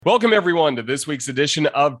Welcome, everyone, to this week's edition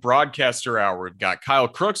of Broadcaster Hour. We've got Kyle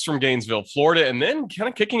Crooks from Gainesville, Florida, and then kind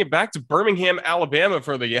of kicking it back to Birmingham, Alabama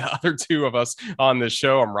for the other two of us on this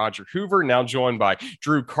show. I'm Roger Hoover, now joined by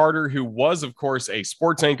Drew Carter, who was, of course, a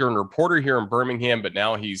sports anchor and reporter here in Birmingham, but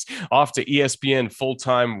now he's off to ESPN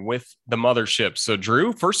full-time with the mothership. So,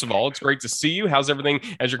 Drew, first of all, it's great to see you. How's everything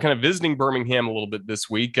as you're kind of visiting Birmingham a little bit this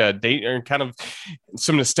week? Kind of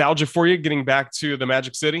some nostalgia for you getting back to the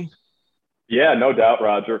Magic City? Yeah, no doubt,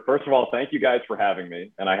 Roger. First of all, thank you guys for having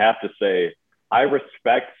me. And I have to say, I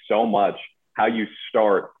respect so much how you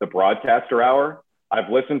start the Broadcaster Hour. I've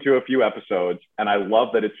listened to a few episodes, and I love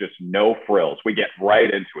that it's just no frills. We get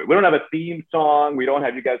right into it. We don't have a theme song. We don't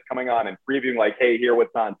have you guys coming on and previewing like, hey, here,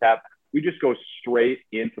 what's on tap. We just go straight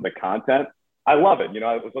into the content. I love it. You know,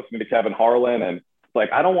 I was listening to Kevin Harlan, and it's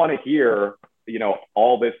like, I don't want to hear, you know,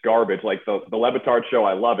 all this garbage. Like the Le Batard show,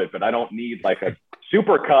 I love it, but I don't need like a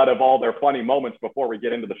super cut of all their funny moments before we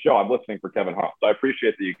get into the show. I'm listening for Kevin Hart. So I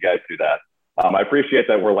appreciate that you guys do that. I appreciate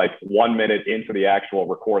that we're like 1 minute into the actual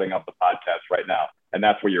recording of the podcast right now. And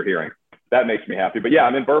that's what you're hearing. That makes me happy. But yeah,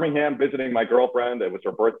 I'm in Birmingham visiting my girlfriend. It was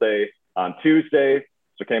her birthday on Tuesday.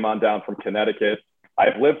 So came on down from Connecticut.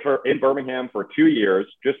 I've lived in Birmingham for 2 years,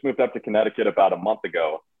 just moved up to Connecticut about a month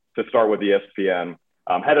ago to start with ESPN.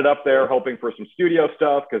 Headed up there hoping for some studio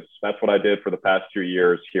stuff because that's what I did for the past 2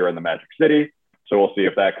 years here in the Magic City. So we'll see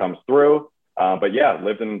if that comes through. But yeah,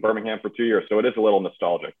 lived in Birmingham for 2 years. So it is a little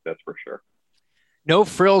nostalgic, that's for sure. No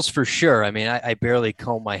frills for sure. I mean, I barely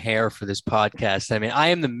comb my hair for this podcast. I mean, I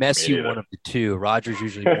am the messy one of the two. Roger's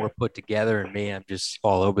usually more put together, and me, I'm just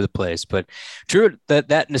all over the place. But Drew,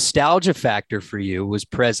 that nostalgia factor for you was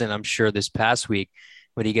present, I'm sure, this past week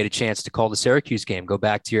when you get a chance to call the Syracuse game, go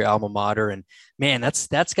back to your alma mater. And man,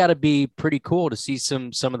 that's got to be pretty cool to see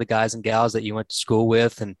some of the guys and gals that you went to school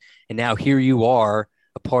with. And now here you are,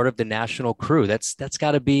 a part of the national crew. That's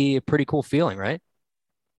got to be a pretty cool feeling, right?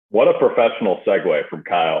 What a professional segue from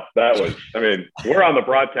Kyle. That was, I mean, we're on the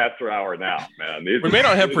Broadcaster Hour now, man. We may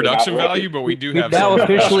not have production value, but we do have. We've now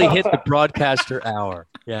officially hit the Broadcaster Hour.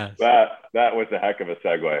 Yeah. That was a heck of a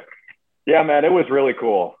segue. Yeah, man, it was really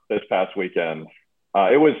cool this past weekend.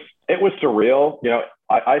 It was surreal. You know,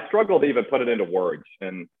 I struggled to even put it into words.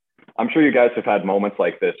 And I'm sure you guys have had moments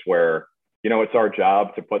like this where, you know, it's our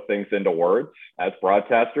job to put things into words as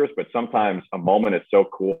broadcasters, but sometimes a moment is so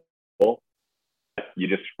cool, you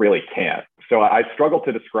just really can't. So I struggled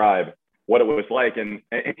to describe what it was like. And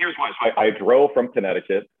here's why. So I drove from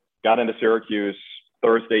Connecticut, got into Syracuse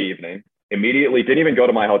Thursday evening, immediately didn't even go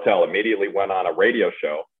to my hotel, immediately went on a radio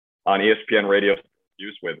show on ESPN Radio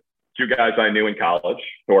with two guys I knew in college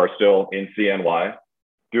who are still in CNY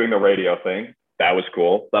doing the radio thing. That was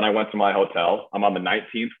cool. Then I went to my hotel. I'm on the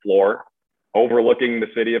 19th floor overlooking the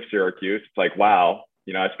city of Syracuse. It's like, wow,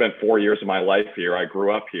 you know, I spent 4 years of my life here. I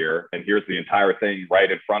grew up here, and here's the entire thing right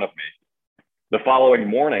in front of me. The following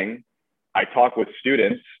morning, I talk with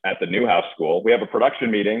students at the Newhouse School. We have a production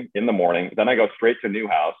meeting in the morning. Then I go straight to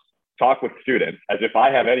Newhouse, talk with students as if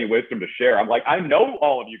I have any wisdom to share. I'm like, I know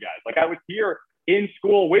all of you guys. Like, I was here in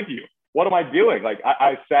school with you. What am I doing? Like,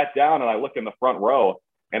 I sat down and I look in the front row,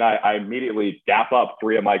 and I immediately dap up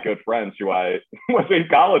three of my good friends who I was in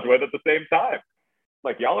college with at the same time.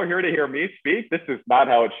 Like, y'all are here to hear me speak. This is not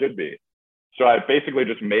how it should be. So I basically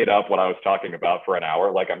just made up what I was talking about for an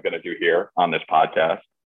hour, like I'm going to do here on this podcast.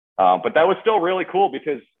 But that was still really cool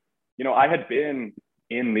because, you know, I had been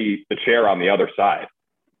in the chair on the other side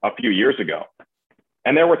a few years ago.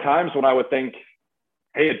 And there were times when I would think,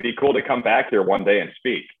 hey, it'd be cool to come back here one day and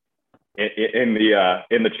speak in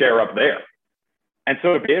the chair up there. And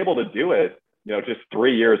so to be able to do it, you know, just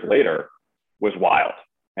 3 years later was wild.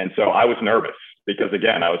 And so I was nervous because,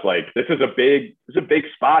 again, I was like, this is a big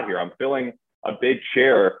spot here. I'm filling a big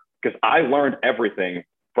chair because I learned everything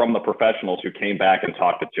from the professionals who came back and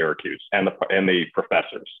talked to Syracuse and the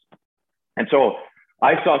professors. And so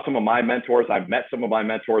I saw some of my mentors. I met some of my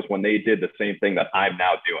mentors when they did the same thing that I'm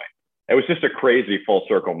now doing. It was just a crazy full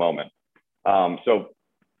circle moment. So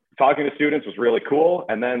talking to students was really cool.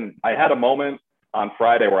 And then I had a moment on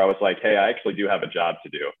Friday where I was like, hey, I actually do have a job to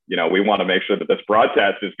do. You know, we want to make sure that this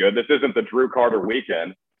broadcast is good. This isn't the Drew Carter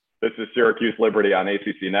weekend. This is Syracuse Liberty on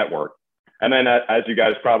ACC Network. And then as you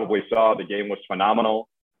guys probably saw, the game was phenomenal.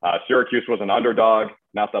 Syracuse was an underdog.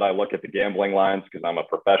 Not that I look at the gambling lines because I'm a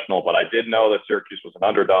professional, but I did know that Syracuse was an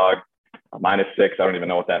underdog. -6, I don't even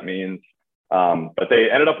know what that means. But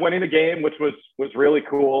they ended up winning the game, which was really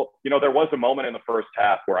cool. You know, there was a moment in the first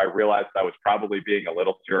half where I realized I was probably being a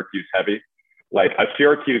little Syracuse heavy. Like a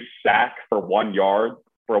Syracuse sack for 1 yard,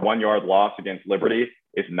 for a 1 yard loss against Liberty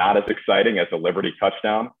is not as exciting as a Liberty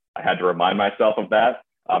touchdown. I had to remind myself of that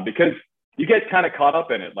because, you get kind of caught up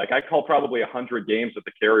in it. Like I called probably 100 games at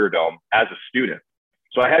the Carrier Dome as a student.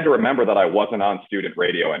 So I had to remember that I wasn't on student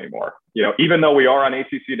radio anymore, even though we are on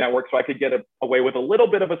ACC network. So I could get away with a little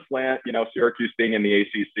bit of a slant, Syracuse being in the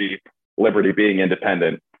ACC, Liberty being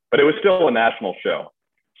independent, but it was still a national show.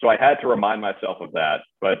 So I had to remind myself of that.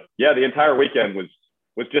 But yeah, the entire weekend was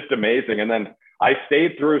just amazing. And then I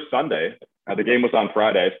stayed through Sunday. The game was on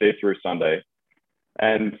Friday. I stayed through Sunday.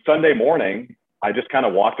 And Sunday morning, I just kind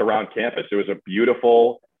of walked around campus. It was a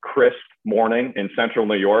beautiful, crisp morning in central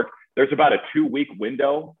New York. There's about a 2-week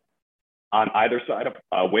window on either side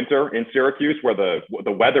of winter in Syracuse where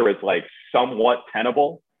the weather is like somewhat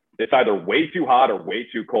tenable. It's either way too hot or way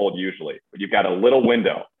too cold usually, but you've got a little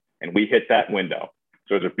window, and we hit that window.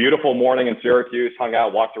 So it was a beautiful morning in Syracuse, hung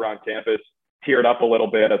out, walked around campus, teared up a little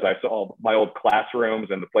bit as I saw my old classrooms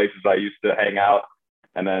and the places I used to hang out.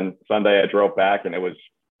 And then Sunday I drove back, and it was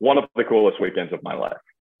one of the coolest weekends of my life.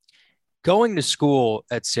 Going to school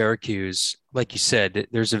at Syracuse, like you said,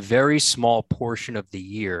 there's a very small portion of the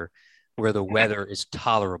year where the weather is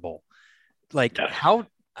tolerable. Like how,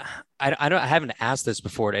 I haven't asked this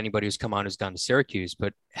before to anybody who's come on who's gone to Syracuse,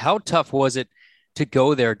 but how tough was it to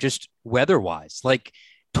go there just weather-wise? Like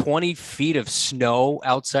 20 feet of snow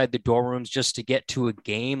outside the dorm rooms just to get to a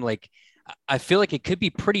game. Like I feel like it could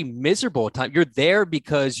be pretty miserable at times. You're there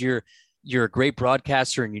because you're a great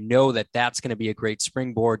broadcaster and that's going to be a great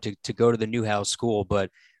springboard to go to the Newhouse school.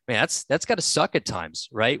 But man, that's got to suck at times,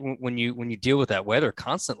 right? When you deal with that weather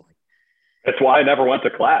constantly. That's why I never went to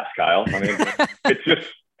class, Kyle. I mean,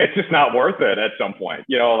 it's just not worth it at some point.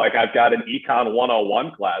 Like I've got an Econ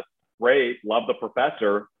 101 class. Great. Love the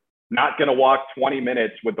professor. Not going to walk 20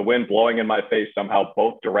 minutes with the wind blowing in my face somehow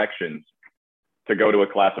both directions to go to a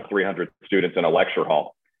class of 300 students in a lecture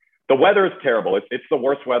hall. The weather is terrible. It's the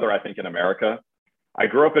worst weather, I think, in America. I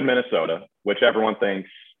grew up in Minnesota, which everyone thinks,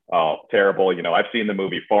 oh, terrible. I've seen the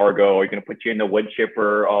movie Fargo. You're going to put you in the wood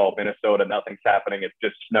chipper. Oh, Minnesota, nothing's happening. It's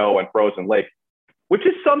just snow and frozen lake, which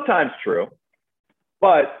is sometimes true.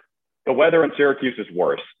 But the weather in Syracuse is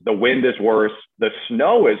worse. The wind is worse. The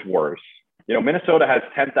snow is worse. Minnesota has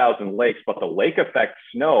 10,000 lakes, but the lake effect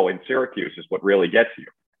snow in Syracuse is what really gets you.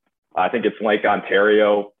 I think it's Lake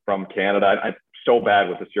Ontario from Canada. I'm so bad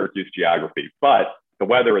with the Syracuse geography, but the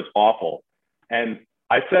weather is awful. And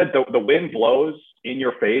I said the wind blows in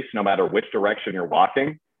your face no matter which direction you're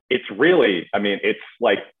walking. It's really, it's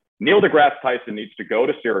like Neil deGrasse Tyson needs to go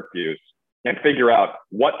to Syracuse and figure out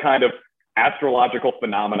what kind of astrological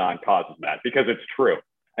phenomenon causes that, because it's true.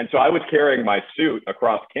 And so I was carrying my suit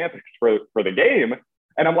across campus for the game.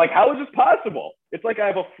 And I'm like, how is this possible? It's like I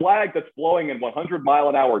have a flag that's blowing in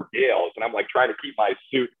 100-mile-an-hour gales. And I'm like trying to keep my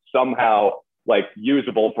suit somehow like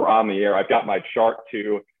usable for on the air. I've got my chart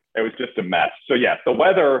too. It was just a mess. So yeah, the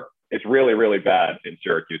weather is really, really bad in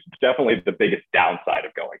Syracuse. It's definitely the biggest downside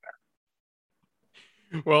of going there.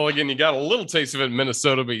 Well, again, you got a little taste of it in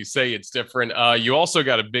Minnesota, but you say it's different. You also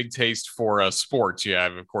got a big taste for sports. You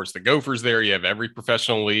have, of course, the Gophers there. You have every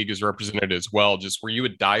professional league is represented as well. Just were you a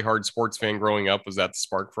diehard sports fan growing up? Was that the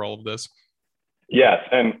spark for all of this? Yes.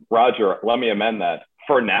 And Roger, let me amend that.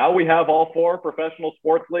 For now, we have all 4 professional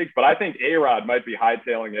sports leagues, but I think A-Rod might be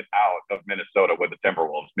hightailing it out of Minnesota with the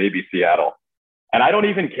Timberwolves, maybe Seattle. And I don't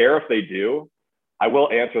even care if they do. I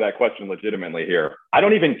will answer that question legitimately here. I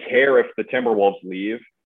don't even care if the Timberwolves leave,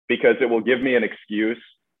 because it will give me an excuse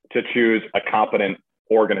to choose a competent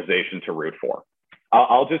organization to root for.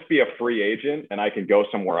 I'll just be a free agent and I can go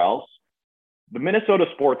somewhere else. The Minnesota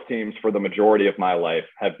sports teams for the majority of my life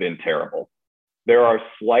have been terrible. There are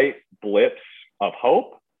slight blips of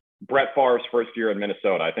hope. Brett Favre's first year in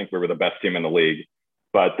Minnesota, I think we were the best team in the league.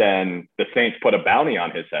 But then the Saints put a bounty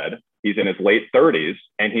on his head. He's in his late 30s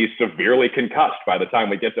and he's severely concussed by the time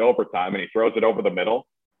we get to overtime, and he throws it over the middle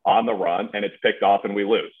on the run and it's picked off and we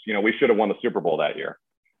lose. We should have won the Super Bowl that year.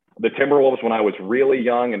 The Timberwolves, when I was really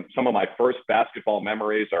young, and some of my first basketball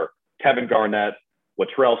memories are Kevin Garnett,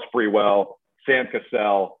 Latrell Sprewell, Sam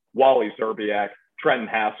Cassell, Wally Zerbiak, Trenton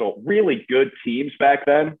Hassel, really good teams back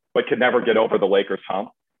then, but could never get over the Lakers hump.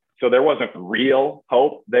 So there wasn't real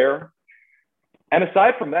hope there. And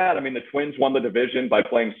aside from that, the Twins won the division by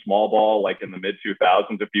playing small ball like in the mid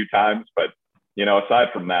 2000s a few times. But, aside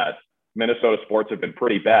from that, Minnesota sports have been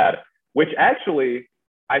pretty bad, which actually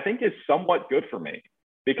I think is somewhat good for me,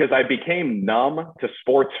 because I became numb to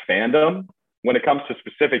sports fandom when it comes to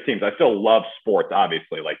specific teams. I still love sports,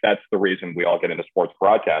 obviously. Like that's the reason we all get into sports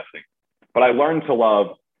broadcasting. But I learned to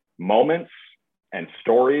love moments and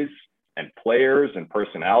stories and players and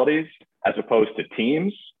personalities as opposed to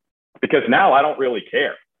teams. Because now I don't really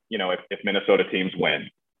care, if Minnesota teams win.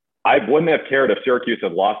 I wouldn't have cared if Syracuse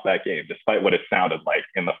had lost that game, despite what it sounded like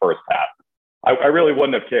in the first half. I really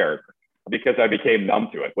wouldn't have cared because I became numb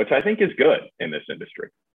to it, which I think is good in this industry.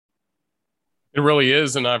 It really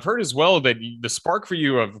is. And I've heard as well that the spark for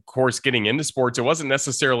you, of course, getting into sports, it wasn't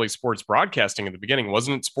necessarily sports broadcasting at the beginning.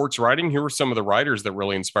 Wasn't it sports writing? Who were some of the writers that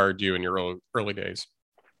really inspired you in your early days?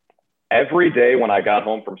 Every day when I got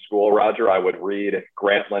home from school, Roger, I would read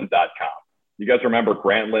Grantland.com. You guys remember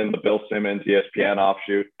Grantland, the Bill Simmons, ESPN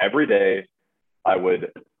offshoot? Every day I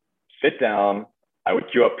would sit down, I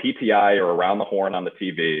would queue up PTI or Around the Horn on the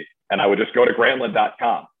TV, and I would just go to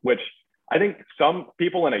Grantland.com, which I think some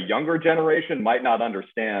people in a younger generation might not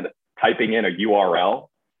understand typing in a URL.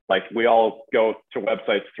 Like we all go to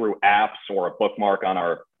websites through apps or a bookmark on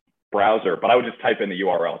our browser, but I would just type in the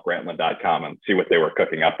URL, Grantland.com, and see what they were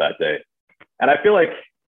cooking up that day. And I feel like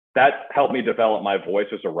that helped me develop my voice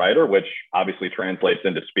as a writer, which obviously translates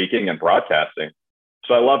into speaking and broadcasting.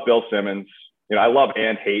 So I love Bill Simmons. You know, I love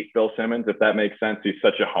and hate Bill Simmons, if that makes sense. He's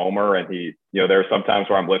such a homer, and he, you know, there are some times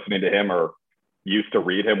where I'm listening to him or used to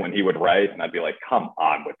read him when he would write, and I'd be like, come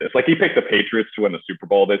on with this. Like he picked the Patriots to win the Super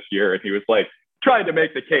Bowl this year, and he was like trying to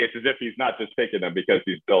make the case as if he's not just picking them because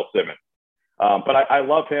he's Bill Simmons. But I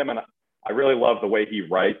love him, and I really love the way he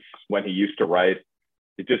writes when he used to write.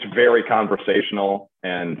 It's just very conversational.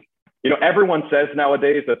 And, you know, everyone says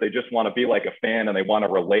nowadays that they just want to be like a fan and they want to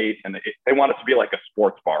relate, and they want it to be like a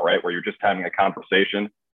sports bar, right? Where you're just having a conversation.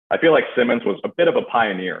 I feel like Simmons was a bit of a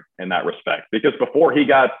pioneer in that respect, because before he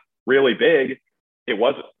got really big, it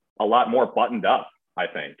was a lot more buttoned up, I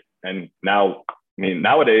think. And now, I mean,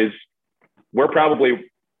 nowadays, we're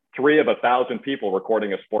probably 3 of 1,000 people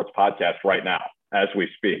recording a sports podcast right now as we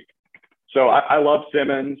speak. So I love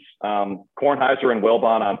Simmons. Kornheiser and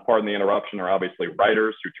Wilbon on Pardon the Interruption are obviously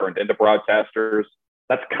writers who turned into broadcasters.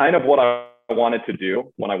 That's kind of what I wanted to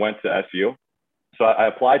do when I went to SU. So I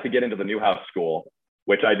applied to get into the Newhouse School,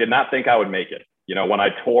 which I did not think I would make it. You know, when I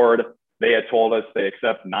toured, they had told us they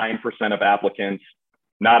accept 9% of applicants.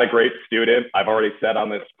 Not a great student. I've already said on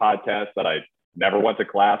this podcast that I never went to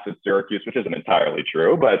class at Syracuse, which isn't entirely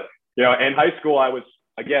true. But, you know, in high school, I was,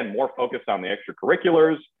 again, more focused on the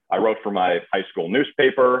extracurriculars. I wrote for my high school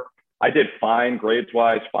newspaper. I did fine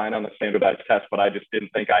grades-wise, fine on the standardized test, but I just didn't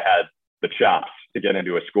think I had the chops to get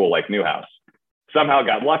into a school like Newhouse. Somehow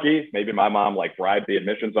got lucky. Maybe my mom like bribed the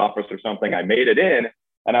admissions office or something. I made it in,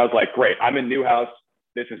 and I was like, great, I'm in Newhouse.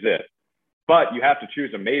 This is it. But you have to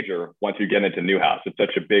choose a major once you get into Newhouse. It's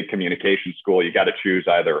such a big communication school. You got to choose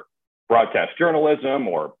either broadcast journalism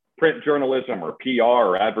or print journalism or PR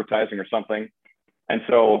or advertising or something. And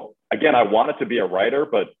so, again, I wanted to be a writer,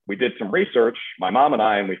 but we did some research, my mom and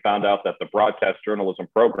I, and we found out that the broadcast journalism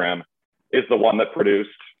program is the one that produced,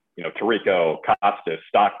 you know, Tirico, Costas,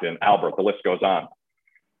 Stockton, Albert, the list goes on.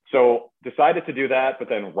 So decided to do that, but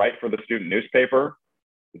then write for the student newspaper.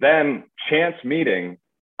 Then chance meeting,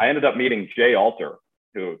 I ended up meeting Jay Alter,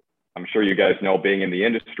 who I'm sure you guys know, being in the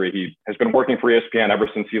industry. He has been working for ESPN ever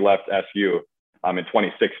since he left SU in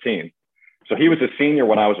 2016. So he was a senior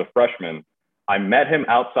when I was a freshman. I met him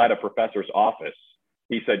outside a professor's office.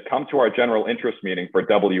 He said, come to our general interest meeting for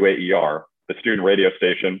WAER, the student radio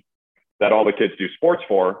station that all the kids do sports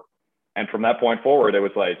for. And from that point forward, it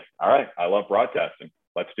was like, all right, I love broadcasting.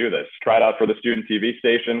 Let's do this. Tried out for the student TV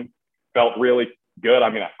station. Felt really good. I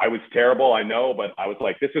mean, I was terrible, I know, but I was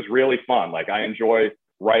like, this is really fun. Like I enjoy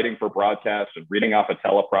writing for broadcast and reading off a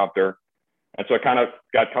teleprompter. And so I kind of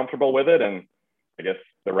got comfortable with it. And I guess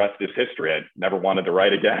the rest is history. I never wanted to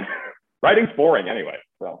write again. Writing's boring anyway.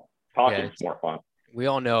 So talking's more fun. We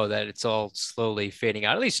all know that it's all slowly fading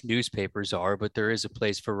out. At least newspapers are, but there is a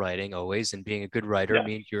place for writing always. And being a good writer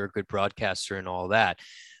means you're a good broadcaster and all that.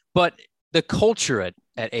 But the culture at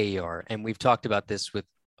AER, and we've talked about this with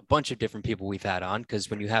a bunch of different people we've had on,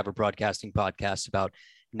 because when you have a broadcasting podcast, about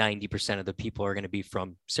 90% of the people are going to be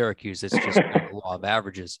from Syracuse. It's just the law of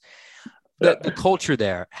averages. The culture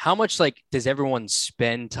there, how much like does everyone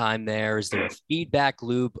spend time there? Is there a feedback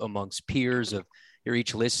loop amongst peers of you're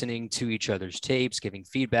each listening to each other's tapes, giving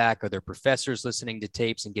feedback? Are there professors listening to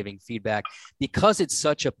tapes and giving feedback? Because it's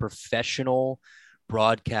such a professional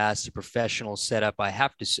broadcast, a professional setup, I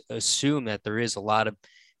have to assume that there is a lot of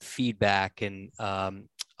feedback and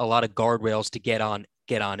a lot of guardrails to get on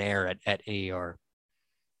air at AER.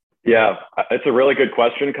 Yeah, it's a really good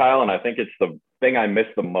question, Kyle. And I think it's the thing I miss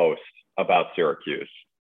the most about Syracuse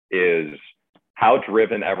is how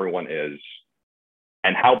driven everyone is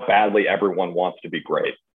and how badly everyone wants to be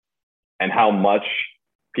great and how much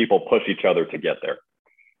people push each other to get there.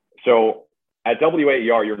 So at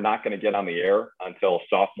WAER, you're not going to get on the air until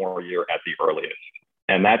sophomore year at the earliest.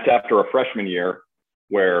 And that's after a freshman year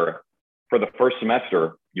where for the first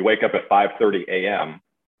semester, you wake up at 5:30 a.m.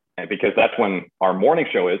 And because that's when our morning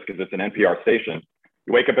show is, because it's an NPR station.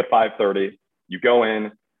 You wake up at 5:30, you go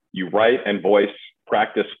in, you write and voice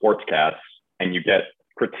practice sportscasts, and you get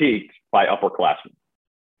critiqued by upperclassmen.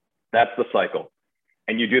 That's the cycle.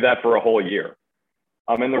 And you do that for a whole year.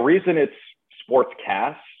 And the reason it's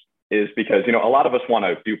sportscasts is because, a lot of us want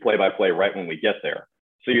to do play-by-play right when we get there.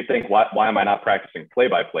 So you think, why am I not practicing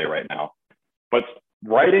play-by-play right now? But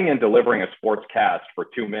writing and delivering a sportscast for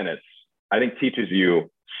 2 minutes, I think teaches you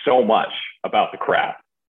so much about the craft.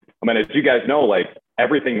 I mean, as you guys know, like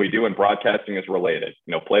everything we do in broadcasting is related.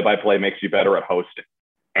 Play-by-play makes you better at hosting.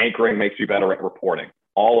 Anchoring makes you better at reporting.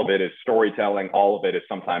 All of it is storytelling. All of it is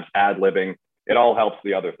sometimes ad-libbing. It all helps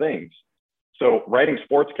the other things. So writing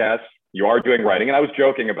sportscasts, you are doing writing. And I was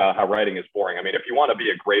joking about how writing is boring. I mean, if you want to be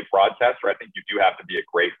a great broadcaster, I think you do have to be a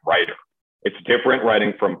great writer. It's different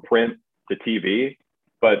writing from print to TV.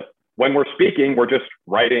 But when we're speaking, we're just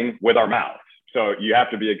writing with our mouths. So you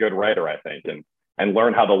have to be a good writer, I think, and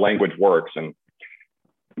learn how the language works and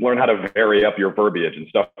learn how to vary up your verbiage and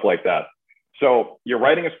stuff like that. So you're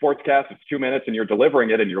writing a sportscast, it's 2 minutes, and you're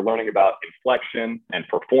delivering it, and you're learning about inflection and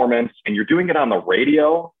performance, and you're doing it on the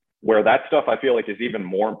radio, where that stuff I feel like is even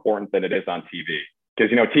more important than it is on TV.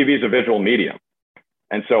 Because, TV is a visual medium.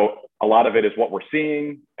 And so a lot of it is what we're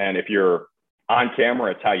seeing. And if you're on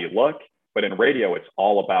camera, it's how you look. But in radio, it's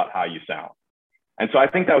all about how you sound. And so I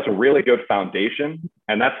think that was a really good foundation.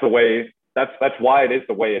 And that's why it is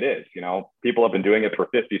the way it is. People have been doing it for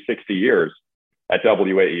 50, 60 years at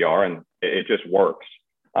WAER, and it just works.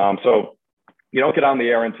 So you don't get on the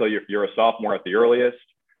air until you're a sophomore at the earliest.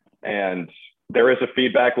 And there is a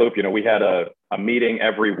feedback loop. We had a meeting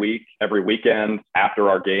every weekend after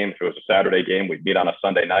our game. If it was a Saturday game, we'd meet on a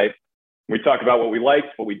Sunday night. We talked about what we liked,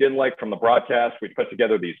 what we didn't like from the broadcast. We put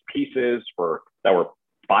together these pieces that were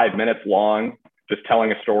 5 minutes long, just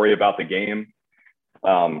telling a story about the game.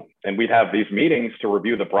 And we'd have these meetings to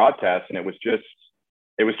review the broadcast. And it was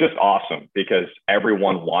just awesome because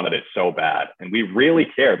everyone wanted it so bad. And we really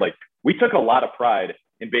cared. Like, we took a lot of pride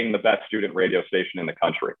in being the best student radio station in the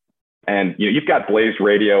country. And you've got Blaze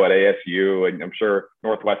Radio at ASU, and I'm sure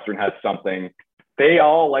Northwestern has something. They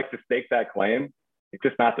all like to stake that claim. It's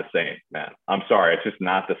just not the same, man. I'm sorry. It's just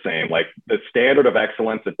not the same. Like, the standard of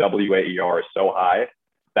excellence at WAER is so high.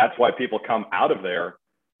 That's why people come out of there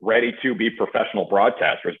ready to be professional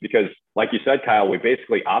broadcasters, because like you said, Kyle, we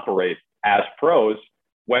basically operate as pros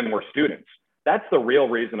when we're students. That's the real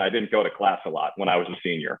reason I didn't go to class a lot when I was a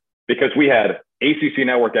senior, because we had ACC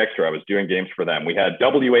Network Extra. I was doing games for them. We had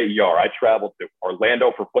WAER. I traveled to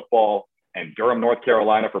Orlando for football and Durham, North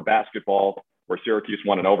Carolina for basketball, where Syracuse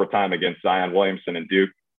won in overtime against Zion Williamson and Duke.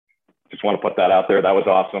 Just want to put that out there. That was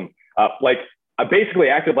awesome. I basically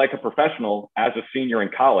acted like a professional as a senior in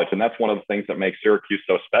college. And that's one of the things that makes Syracuse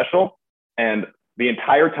so special. And the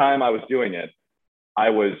entire time I was doing it, I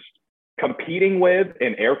was competing with,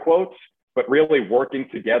 in air quotes, but really working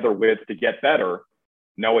together with to get better,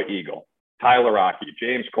 Noah Eagle, Tyler Rocky,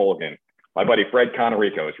 James Colgan, my buddy Fred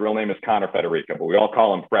Conorico. His real name is Connor Federico, but we all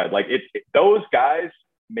call him Fred. Like, those guys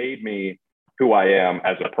made me who I am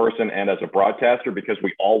as a person and as a broadcaster, because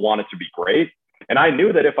we all wanted to be great. And I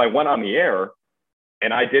knew that if I went on the air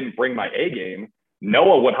and I didn't bring my A game,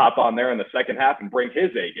 Noah would hop on there in the second half and bring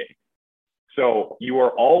his A game. So you are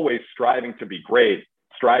always striving to be great,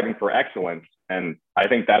 striving for excellence. And I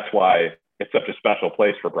think that's why it's such a special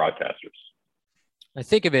place for broadcasters. I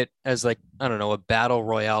think of it as like, I don't know, a battle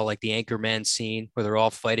royale, like the Anchorman scene where they're all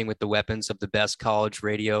fighting with the weapons of the best college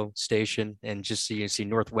radio station. And just so you see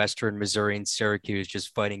Northwestern, Missouri, and Syracuse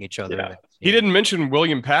just fighting each other. Yeah. He didn't mention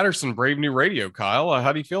William Patterson, Brave New Radio, Kyle.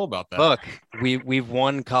 How do you feel about that? Look, we've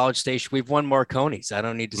won College Station. We've won Marconi's. I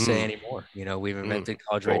don't need to say anymore. We've invented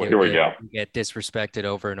college radio. Here we go. We get disrespected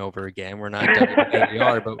over and over again. We're not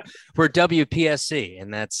WAER, but we're WPSC,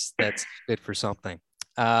 and that's good for something.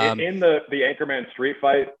 In the Anchorman street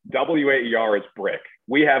fight, WAER is brick.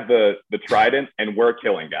 We have the trident, and we're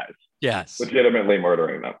killing guys. Yes. Legitimately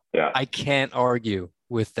murdering them. Yeah. I can't argue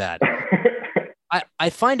with that. I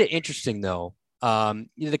find it interesting, though,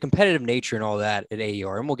 the competitive nature and all that at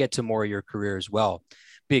AER, and we'll get to more of your career as well.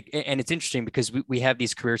 And it's interesting because we have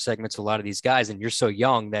these career segments, a lot of these guys, and you're so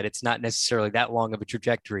young that it's not necessarily that long of a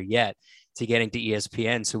trajectory yet to getting to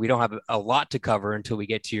ESPN. So we don't have a lot to cover until we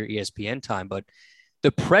get to your ESPN time. But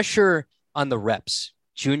the pressure on the reps,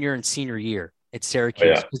 junior and senior year at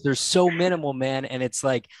Syracuse, because they're so minimal, man. And it's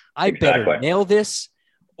like, I better nail this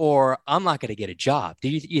or I'm not going to get a job. Do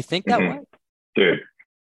you think that way? Dude,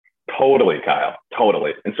 totally, Kyle,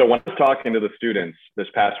 totally. And so when I was talking to the students this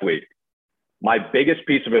past week, my biggest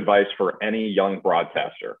piece of advice for any young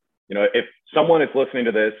broadcaster, if someone is listening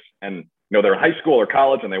to this and they're in high school or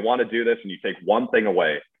college and they want to do this, and you take one thing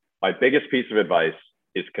away. My biggest piece of advice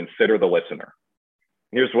is consider the listener.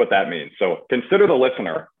 Here's what that means. So consider the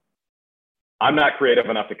listener. I'm not creative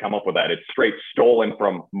enough to come up with that. It's straight stolen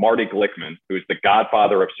from Marty Glickman, who's the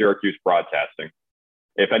godfather of Syracuse broadcasting.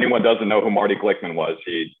 If anyone doesn't know who Marty Glickman was,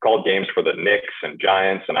 he called games for the Knicks and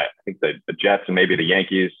Giants, and I think the Jets and maybe the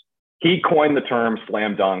Yankees. He coined the term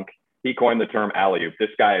slam dunk. He coined the term alley-oop. This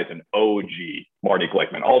guy is an OG, Marty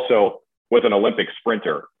Glickman. Also was an Olympic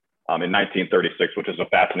sprinter in 1936, which is a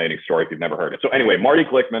fascinating story if you've never heard it. So anyway, Marty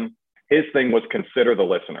Glickman, his thing was consider the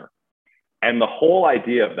listener. And the whole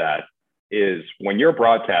idea of that is when you're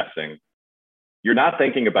broadcasting, you're not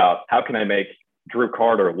thinking about how can I make Drew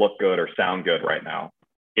Carter look good or sound good right now.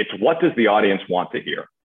 It's what does the audience want to hear?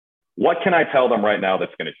 What can I tell them right now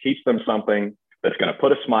that's going to teach them something, that's going to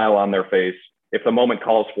put a smile on their face? If the moment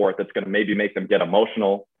calls for it, that's going to maybe make them get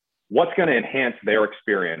emotional. What's going to enhance their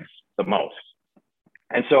experience the most?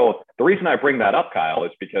 And so the reason I bring that up, Kyle,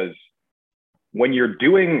 is because when you're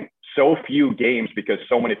doing so few games because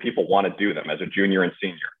so many people want to do them as a junior and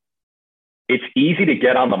senior, it's easy to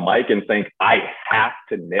get on the mic and think, I have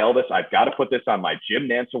to nail this. I've got to put this on my Jim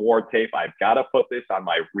Nantz Award tape. I've got to put this on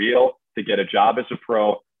my reel to get a job as a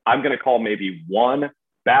pro. I'm going to call maybe one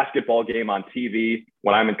basketball game on TV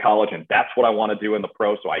when I'm in college, and that's what I want to do in the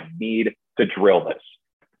pro. So I need to drill this.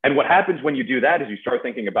 And what happens when you do that is you start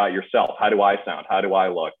thinking about yourself. How do I sound? How do I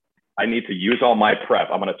look? I need to use all my prep.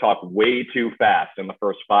 I'm going to talk way too fast in the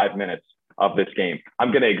first 5 minutes of this game.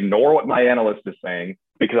 I'm going to ignore what my analyst is saying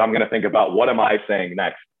because I'm going to think about what am I saying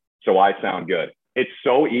next so I sound good. It's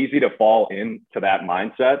so easy to fall into that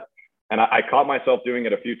mindset. And I caught myself doing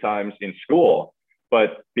it a few times in school,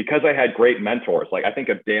 but because I had great mentors, like I think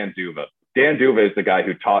of Dan Duva. Dan Duva is the guy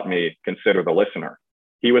who taught me consider the listener.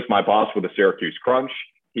 He was my boss with the Syracuse Crunch.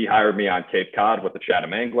 He hired me on Cape Cod with the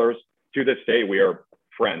Chatham Anglers. To this day, we are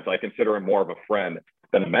friends. I consider him more of a friend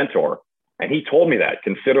than a mentor. And he told me that,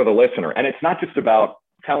 consider the listener. And it's not just about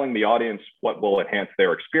telling the audience what will enhance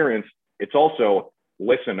their experience. It's also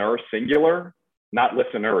listener, singular, not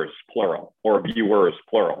listeners, plural, or viewers,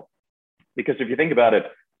 plural. Because if you think about it,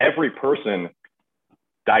 every person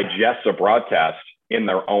digests a broadcast in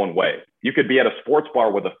their own way. You could be at a sports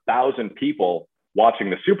bar with 1,000 people watching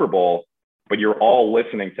the Super Bowl, but you're all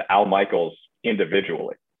listening to Al Michaels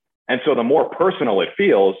individually. And so the more personal it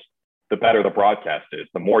feels, the better the broadcast is,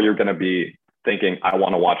 the more you're going to be thinking, I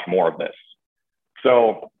want to watch more of this.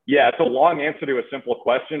 So yeah, it's a long answer to a simple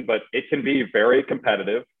question, but it can be very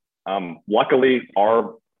competitive. Luckily,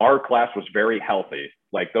 our class was very healthy.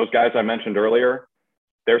 Like those guys I mentioned earlier,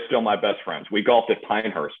 they're still my best friends. We golfed at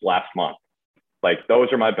Pinehurst last month. Like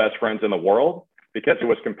those are my best friends in the world because it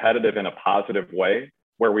was competitive in a positive way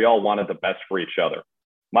where we all wanted the best for each other.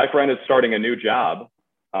 My friend is starting a new job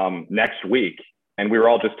next week. And we were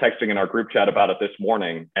all just texting in our group chat about it this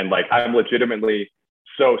morning. And like, I'm legitimately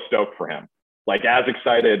so stoked for him. Like as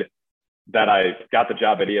excited that I got the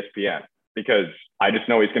job at ESPN because I just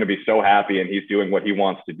know he's going to be so happy and he's doing what he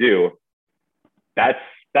wants to do. That's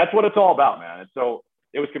what it's all about, man. And so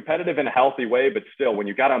it was competitive in a healthy way, but still when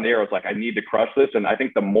you got on the air, I was like, I need to crush this. And I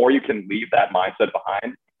think the more you can leave that mindset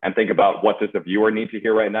behind and think about what does the viewer need to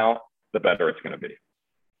hear right now, the better it's going to be.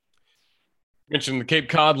 Mentioned the Cape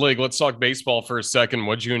Cod League. Let's talk baseball for a second.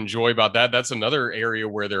 What'd you enjoy about that? That's another area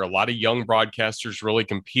where there are a lot of young broadcasters really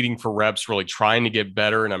competing for reps, really trying to get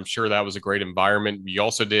better. And I'm sure that was a great environment. You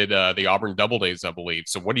also did the Auburn Double Days, I believe.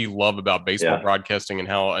 So what do you love about baseball broadcasting and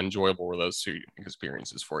how enjoyable were those two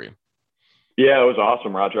experiences for you? Yeah, it was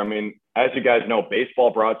awesome, Roger. I mean, as you guys know,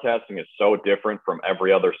 baseball broadcasting is so different from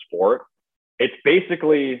every other sport. It's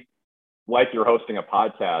basically like you're hosting a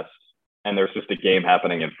podcast and there's just a game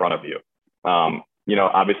happening in front of you. You know,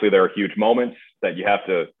 obviously there are huge moments that you have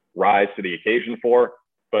to rise to the occasion for,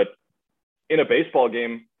 but in a baseball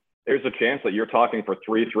game, there's a chance that you're talking for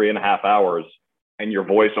 3.5 hours and your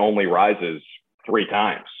voice only rises 3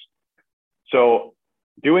 times. So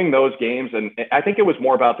doing those games, and I think it was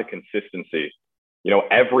more about the consistency, you know,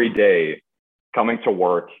 every day coming to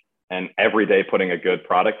work and every day putting a good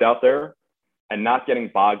product out there and not getting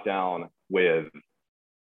bogged down with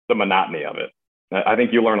the monotony of it. I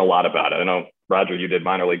think you learn a lot about it. I know, Roger, you did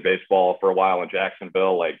minor league baseball for a while in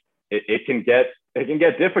Jacksonville. Like it can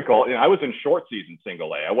get difficult. You know, I was in short season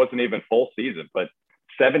single A. I wasn't even full season, but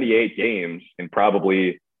 78 games in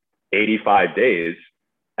probably 85 days.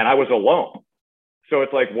 And I was alone. So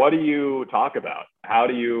it's like, what do you talk about? How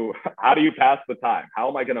do you pass the time? How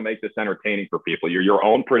am I going to make this entertaining for people? You're your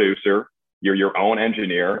own producer. You're your own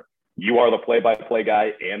engineer. You are the play-by-play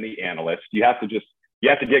guy and the analyst. You have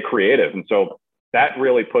to get creative. And so that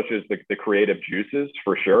really pushes the creative juices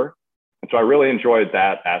for sure. And so I really enjoyed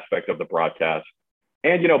that aspect of the broadcast.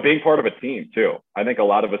 And, being part of a team too. I think a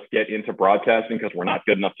lot of us get into broadcasting because we're not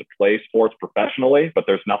good enough to play sports professionally, but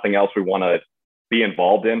there's nothing else we want to be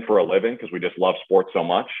involved in for a living because we just love sports so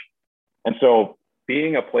much. And so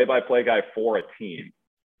being a play-by-play guy for a team,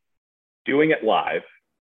 doing it live,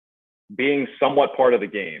 being somewhat part of the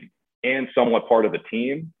game and somewhat part of the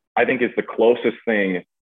team, I think is the closest thing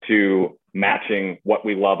to matching what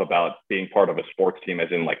we love about being part of a sports team, as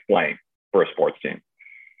in like playing for a sports team.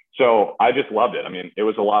 So I just loved it. I mean, it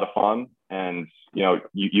was a lot of fun. And,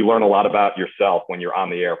 you learn a lot about yourself when you're on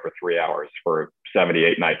the air for 3 hours for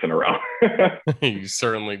 78 nights in a row. You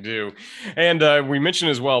certainly do. And we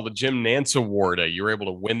mentioned as well the Jim Nantz Award. You were able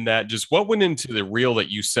to win that. Just what went into the reel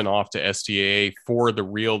that you sent off to STAA for the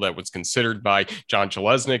reel that was considered by John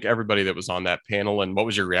Chalesnik, everybody that was on that panel? And what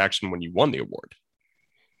was your reaction when you won the award?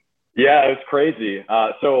 Yeah, it was crazy.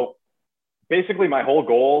 So basically my whole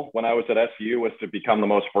goal when I was at SU was to become the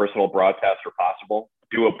most versatile broadcaster possible,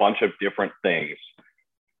 do a bunch of different things.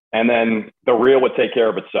 And then the reel would take care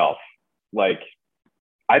of itself. Like,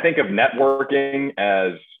 I think of networking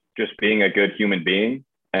as just being a good human being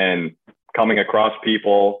and coming across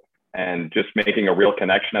people and just making a real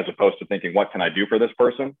connection as opposed to thinking, what can I do for this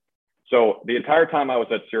person? So the entire time I was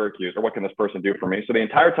at Syracuse, or what can this person do for me? So the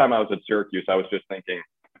entire time I was at Syracuse, I was just thinking,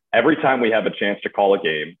 every time we have a chance to call a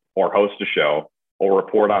game or host a show or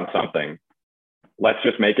report on something, let's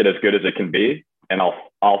just make it as good as it can be. And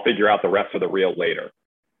I'll figure out the rest of the reel later.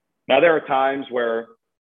 Now, there are times where,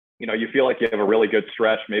 you feel like you have a really good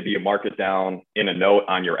stretch. Maybe you mark it down in a note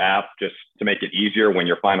on your app just to make it easier when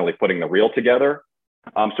you're finally putting the reel together.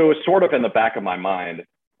 So it was sort of in the back of my mind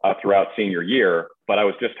throughout senior year, but I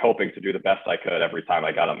was just hoping to do the best I could every time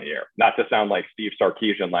I got on the air. Not to sound like Steve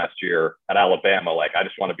Sarkisian last year at Alabama, like I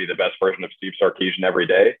just want to be the best version of Steve Sarkisian every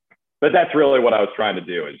day. But that's really what I was trying to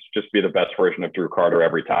do, is just be the best version of Drew Carter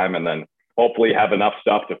every time. And then hopefully have enough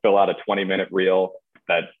stuff to fill out a 20-minute reel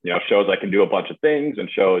that, shows I can do a bunch of things and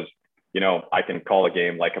shows, I can call a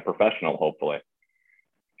game like a professional, hopefully.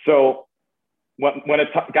 So when it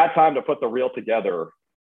got time to put the reel together,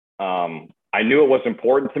 I knew it was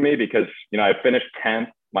important to me because, I finished 10th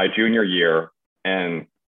my junior year, and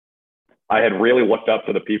I had really looked up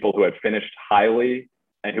to the people who had finished highly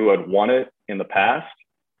and who had won it in the past.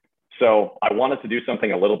 So I wanted to do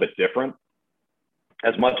something a little bit different.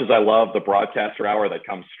 As much as I love the broadcaster hour that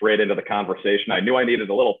comes straight into the conversation, I knew I needed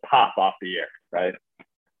a little pop off the air, right?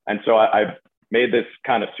 And so I made this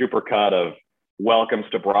kind of super cut of welcomes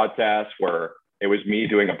to broadcast where it was me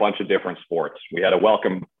doing a bunch of different sports. We had a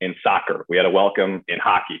welcome in soccer. We had a welcome in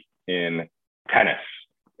hockey, in tennis,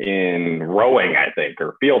 in rowing, I think,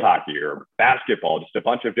 or field hockey or basketball, just a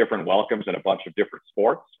bunch of different welcomes in a bunch of different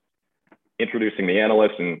sports, introducing the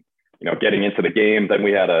analysts and, getting into the game. Then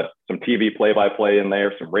we had some TV play-by-play in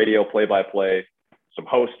there, some radio play-by-play, some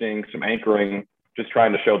hosting, some anchoring, just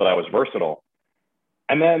trying to show that I was versatile.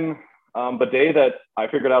 And then the day that I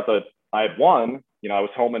figured out that I had won, I was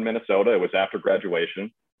home in Minnesota. It was after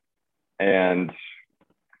graduation. And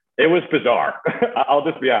it was bizarre. I'll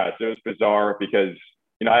just be honest. It was bizarre because,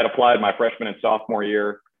 I had applied my freshman and sophomore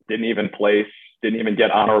year, didn't even place, didn't even get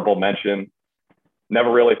honorable mention.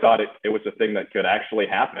 Never really thought it was a thing that could actually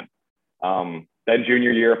happen. Then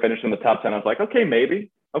junior year, finished in the top 10. I was like, okay,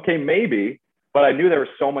 maybe. But I knew there were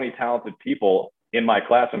so many talented people in my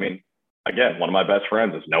class. I mean, again, one of my best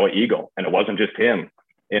friends is Noah Eagle. And it wasn't just him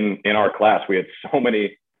in our class. We had so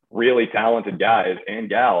many really talented guys and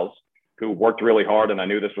gals who worked really hard. And I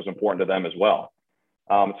knew this was important to them as well.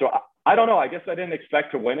 So I don't know. I guess I didn't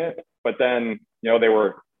expect to win it. But then,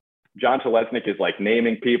 John Chalesnik is like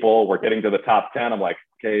naming people. We're getting to the top 10. I'm like,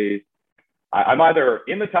 okay, I'm either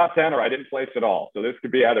in the top 10 or I didn't place at all. So this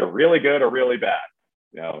could be either really good or really bad.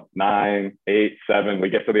 9, 8, 7, we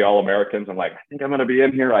get to the All-Americans. I'm like, I think I'm going to be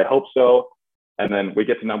in here. I hope so. And then we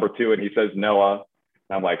get to number 2 and he says Noah.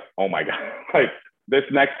 And I'm like, oh my God, like this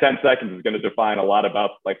next 10 seconds is going to define a lot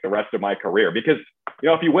about like the rest of my career. Because,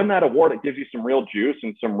 if you win that award, it gives you some real juice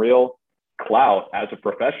and some real clout as a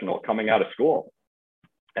professional coming out of school.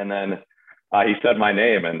 And then he said my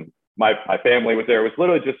name and my family was there. It was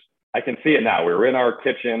literally just, I can see it now. We were in our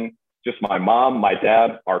kitchen, just my mom, my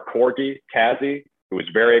dad, our corgi, Kazi, who was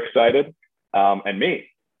very excited, and me.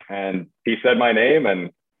 And he said my name and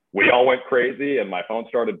we all went crazy and my phone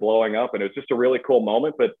started blowing up and it was just a really cool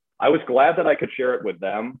moment. But I was glad that I could share it with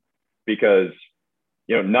them because,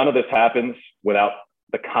 none of this happens without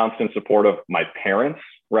the constant support of my parents,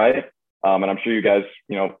 right? And I'm sure you guys,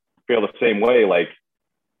 feel the same way. Like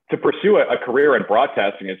to pursue a career in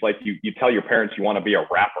broadcasting is like you tell your parents you want to be a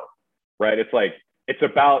rapper, right? It's like, it's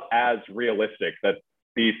about as realistic that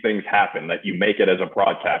these things happen, that you make it as a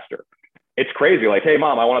broadcaster. It's crazy. Like, hey,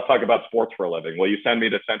 mom, I want to talk about sports for a living. Will you send me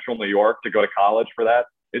to Central New York to go to college for that?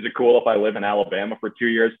 Is it cool if I live in Alabama for 2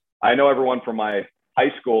 years? I know everyone from my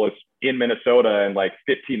high school is in Minnesota and like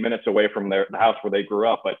 15 minutes away from the house where they grew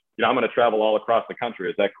up. But, I'm going to travel all across the country.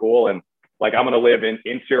 Is that cool? And like, I'm going to live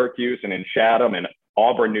in Syracuse and in Chatham and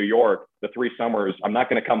Auburn, New York, the 3 summers. I'm not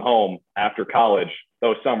going to come home after college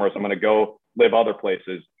those summers. I'm going to go live other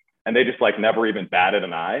places. And they just like never even batted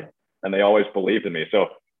an eye. And they always believed in me. So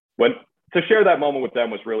to share that moment with them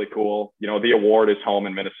was really cool. The award is home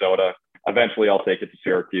in Minnesota. Eventually I'll take it to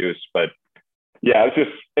Syracuse, but yeah,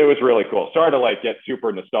 it was really cool. Sorry to like get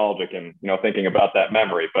super nostalgic and, thinking about that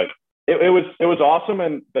memory, but it was awesome.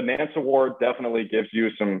 And the Nance Award definitely gives you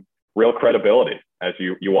some real credibility as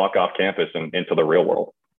you walk off campus and into the real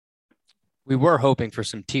world. We were hoping for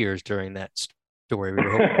some tears during that story. We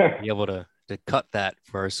were hoping to be able to cut that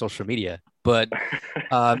for our social media, but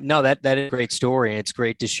no, that is a great story. And it's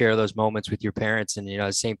great to share those moments with your parents. And,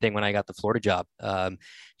 the same thing when I got the Florida job,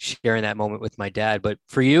 sharing that moment with my dad. But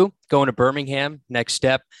for you, going to Birmingham, next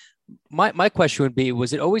step, my question would be,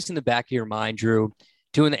 was it always in the back of your mind, Drew,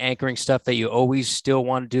 doing the anchoring stuff, that you always still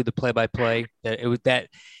want to do the play-by-play, that it was that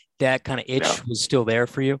kind of itch was still there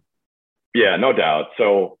for you? Yeah, no doubt.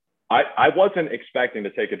 So I wasn't expecting to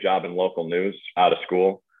take a job in local news out of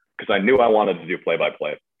school because I knew I wanted to do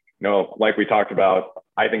play-by-play. Like we talked about,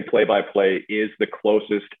 I think play-by-play is the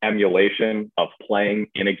closest emulation of playing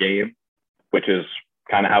in a game, which is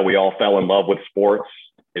kind of how we all fell in love with sports,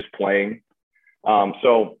 is playing.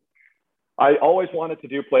 So I always wanted to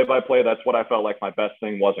do play-by-play. That's what I felt like my best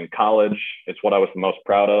thing was in college. It's what I was the most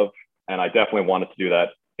proud of. And I definitely wanted to do that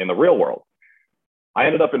in the real world. I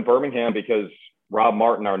ended up in Birmingham because Rob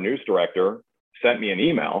Martin, our news director, sent me an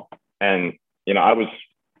email. And, I was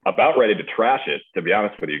about ready to trash it, to be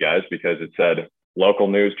honest with you guys, because it said local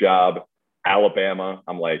news job, Alabama.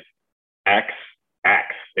 I'm like, X.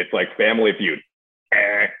 It's like Family Feud.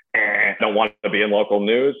 Don't want to be in local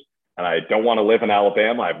news. And I don't want to live in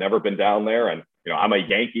Alabama. I've never been down there. And, I'm a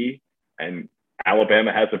Yankee and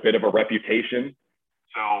Alabama has a bit of a reputation.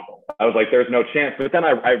 So I was like, there's no chance. But then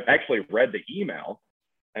I actually read the email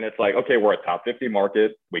and it's like, okay, we're a top 50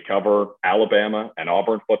 market. We cover Alabama and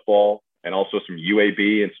Auburn football and also some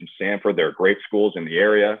UAB and some Samford. They're great schools in the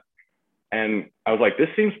area. And I was like, this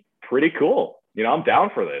seems pretty cool. I'm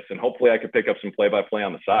down for this. And hopefully I could pick up some play-by-play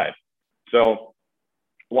on the side. So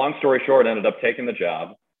long story short, I ended up taking the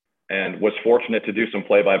job and was fortunate to do some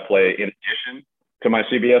play-by-play in addition to my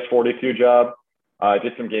CBS 42 job. I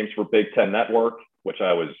did some games for Big Ten Network, which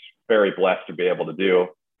I was very blessed to be able to do.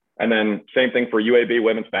 And then same thing for UAB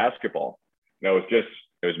women's basketball.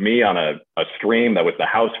 It was me on a stream that was the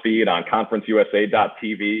house feed on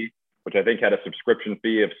conferenceusa.tv, which I think had a subscription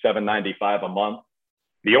fee of $7.95 a month.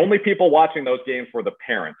 The only people watching those games were the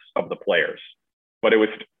parents of the players, but it was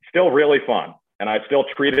still really fun. And I still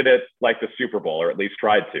treated it like the Super Bowl, or at least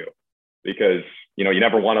tried to, because, you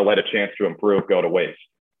never want to let a chance to improve go to waste.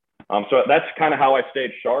 So that's kind of how I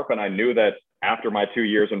stayed sharp. And I knew that after my 2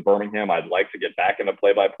 years in Birmingham, I'd like to get back into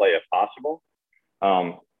play-by-play if possible.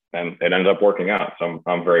 And it ended up working out. So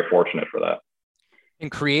I'm very fortunate for that.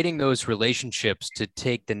 And creating those relationships to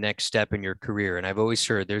take the next step in your career. And I've always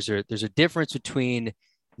heard there's a difference between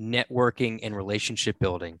networking and relationship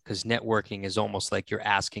building, because networking is almost like you're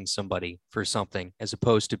asking somebody for something as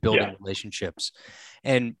opposed to building relationships.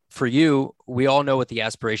 And for you, we all know what the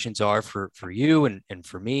aspirations are for you and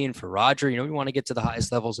for me and for Roger. We want to get to the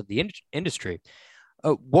highest levels of the industry.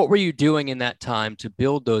 What were you doing in that time to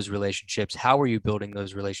build those relationships? How were you building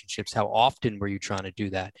those relationships? How often were you trying to do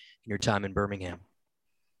that in your time in Birmingham?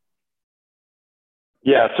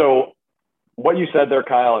 Yeah. So what you said there,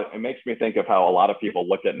 Kyle, it makes me think of how a lot of people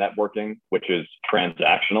look at networking, which is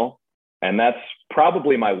transactional. And that's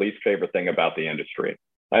probably my least favorite thing about the industry.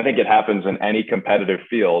 I think it happens in any competitive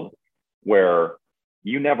field where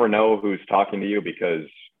you never know who's talking to you because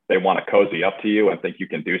they want to cozy up to you and think you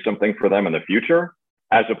can do something for them in the future,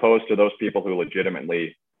 as opposed to those people who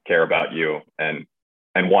legitimately care about you and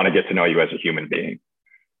want to get to know you as a human being.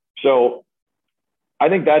 So I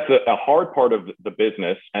think that's a hard part of the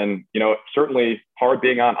business, and certainly hard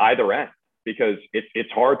being on either end, because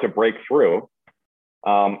it's hard to break through,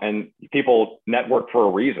 and people network for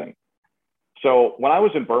a reason. So when I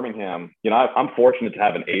was in Birmingham, I'm fortunate to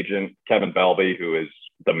have an agent, Kevin Belby, who is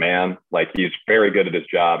the man. Like, he's very good at his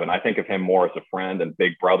job, and I think of him more as a friend and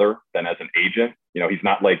big brother than as an agent. He's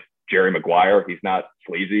not like Jerry Maguire. He's not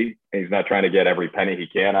sleazy. He's not trying to get every penny he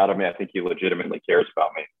can out of me. I think he legitimately cares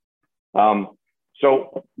about me.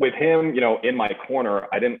 So with him, in my corner,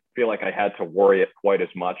 I didn't feel like I had to worry quite as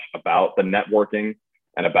much about the networking.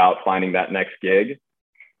 and about finding that next gig.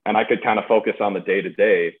 And I could kind of focus on the day to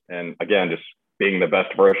day. And again, just being the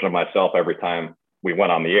best version of myself every time we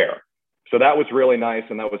went on the air. So that was really nice.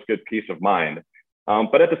 And that was good peace of mind.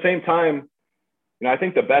 But at the same time, I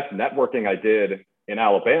think the best networking I did in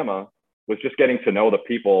Alabama was just getting to know the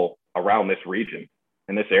people around this region,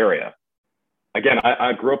 in this area. Again,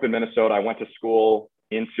 I grew up in Minnesota. I went to school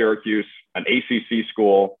in Syracuse, an ACC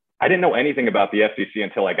school. I didn't know anything about the SEC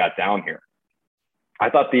until I got down here. I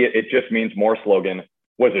thought the "it just means more" slogan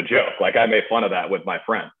was a joke. Like, I made fun of that with my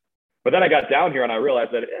friends. But then I got down here and I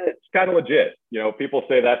realized that it's kind of legit. People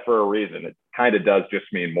say that for a reason. It kind of does just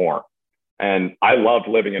mean more. And I loved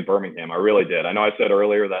living in Birmingham. I really did. I know I said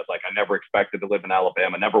earlier that I never expected to live in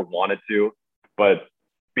Alabama, never wanted to, but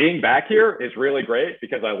being back here is really great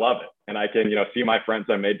because I love it. And I can, see my friends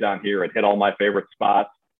I made down here and hit all my favorite spots.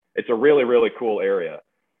 It's a really, really cool area.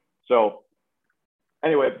 So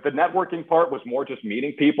anyway, the networking part was more just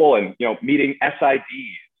meeting people and, meeting SIDs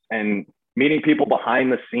and meeting people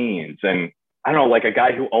behind the scenes. And I don't know, like a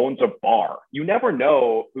guy who owns a bar. You never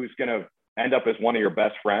know who's going to end up as one of your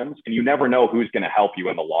best friends, and you never know who's going to help you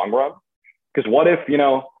in the long run. Because what if,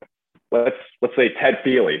 let's say Ted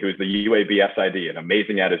Feely, who's the UAB SID and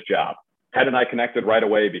amazing at his job. Ted and I connected right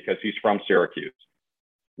away because he's from Syracuse.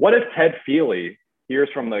 What if Ted Feely hears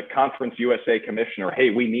from the Conference USA commissioner, hey,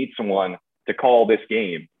 we need someone to call this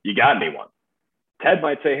game. You got anyone? Ted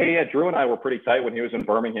might say, hey, yeah, Drew and I were pretty tight when he was in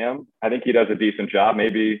Birmingham. I think he does a decent job.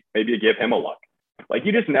 Maybe you give him a look. Like,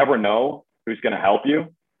 you just never know who's going to help you.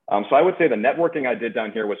 So I would say the networking I did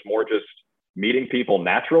down here was more just meeting people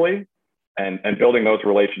naturally and building those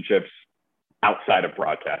relationships outside of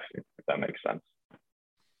broadcasting, if that makes sense.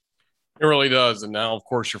 It really does. And now, of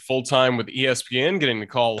course, you're full-time with ESPN, getting to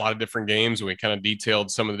call a lot of different games. And we kind of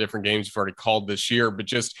detailed some of the different games you've already called this year. But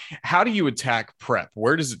just how do you attack prep?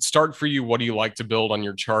 Where does it start for you? What do you like to build on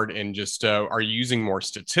your chart? And just are you using more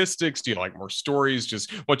statistics? Do you like more stories?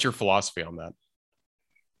 Just what's your philosophy on that?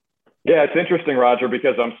 Yeah, it's interesting, Roger,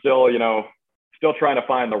 because I'm still trying to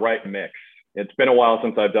find the right mix. It's been a while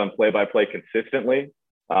since I've done play-by-play consistently.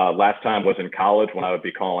 Last time was in college when I would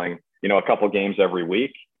be calling, a couple games every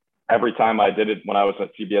week. Every time I did it when I was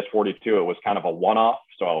at CBS 42, it was kind of a one-off.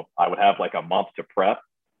 So I would have like a month to prep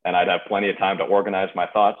and I'd have plenty of time to organize my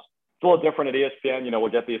thoughts. It's a little different at ESPN. We'll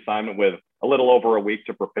get the assignment with a little over a week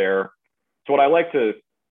to prepare. So what I like to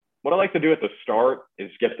do at the start is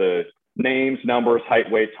get the names, numbers, height,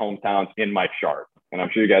 weights, hometowns in my chart. And I'm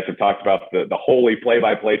sure you guys have talked about the holy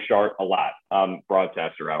play-by-play chart a lot on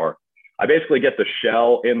Broadcaster Hour. I basically get the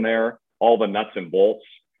shell in there, all the nuts and bolts,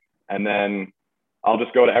 and then I'll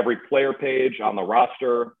just go to every player page on the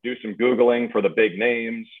roster, do some Googling for the big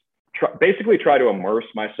names, basically try to immerse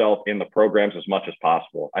myself in the programs as much as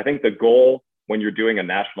possible. I think the goal when you're doing a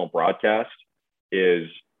national broadcast is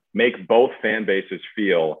make both fan bases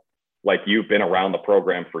feel like you've been around the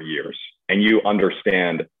program for years and you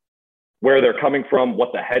understand where they're coming from,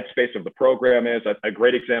 what the headspace of the program is. A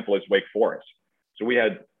great example is Wake Forest. So we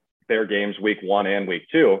had their games week 1 and week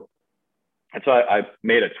 2. And so I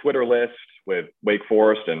made a Twitter list with Wake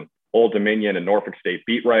Forest and Old Dominion and Norfolk State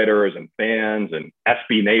beat writers and fans and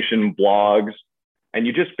SB Nation blogs. And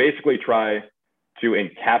you just basically try to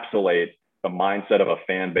encapsulate the mindset of a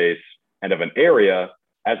fan base and of an area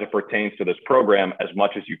as it pertains to this program as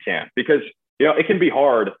much as you can. Because, it can be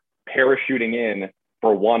hard parachuting in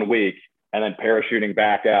for 1 week and then parachuting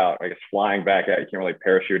back out. I guess flying back out, you can't really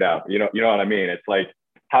parachute out. You know what I mean? It's like,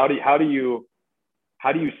 how do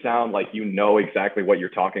you sound like you know exactly what you're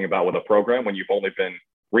talking about with a program when you've only been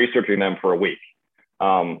researching them for a week?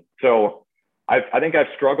 So I think I've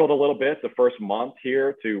struggled a little bit the first month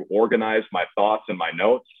here to organize my thoughts and my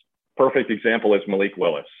notes. Perfect example is Malik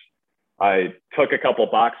Willis. I took a couple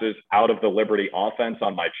boxes out of the Liberty offense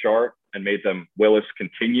on my chart and made them Willis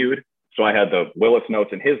continued. So I had the Willis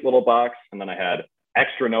notes in his little box, and then I had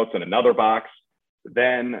extra notes in another box.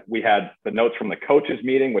 Then we had the notes from the coaches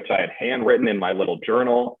meeting, which I had handwritten in my little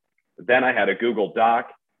journal. Then I had a Google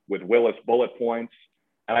Doc with Willis bullet points.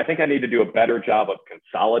 And I think I need to do a better job of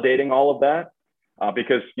consolidating all of that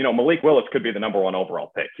because, Malik Willis could be the number 1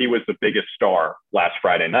 overall pick. He was the biggest star last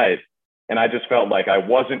Friday night. And I just felt like I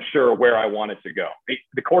wasn't sure where I wanted to go.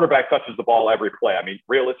 The quarterback touches the ball every play. I mean,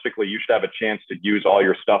 realistically, you should have a chance to use all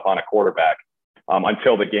your stuff on a quarterback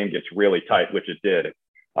until the game gets really tight, which it did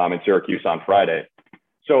in Syracuse on Friday.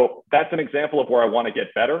 So that's an example of where I want to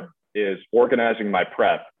get better is organizing my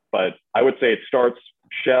prep. But I would say it starts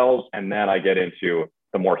shells and then I get into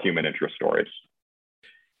the more human interest stories.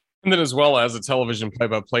 And then, as well as a television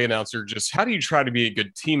play-by-play announcer, just how do you try to be a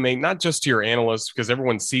good teammate, not just to your analysts, because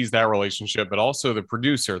everyone sees that relationship, but also the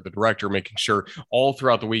producer, the director, making sure all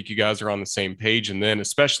throughout the week you guys are on the same page. And then,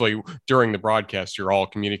 especially during the broadcast, you're all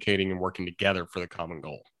communicating and working together for the common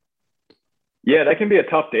goal. Yeah, that can be a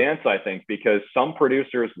tough dance, I think, because some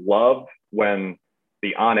producers love when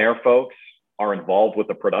the on-air folks are involved with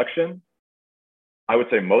the production. I would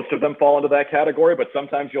say most of them fall into that category, but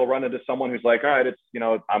sometimes you'll run into someone who's like, all right, it's,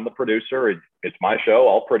 I'm the producer. It's my show.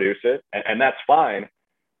 I'll produce it. And that's fine.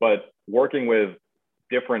 But working with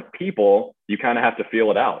different people, you kind of have to feel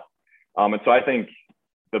it out. And so I think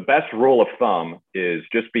the best rule of thumb is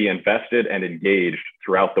just be invested and engaged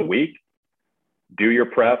throughout the week. Do your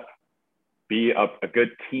prep, be a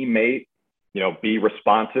good teammate, be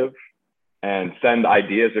responsive, and send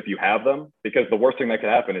ideas if you have them, because the worst thing that could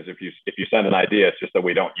happen is if you send an idea, it's just that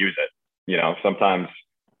we don't use it. Sometimes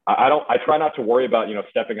I try not to worry about,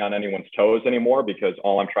 stepping on anyone's toes anymore, because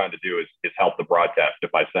all I'm trying to do is help the broadcast if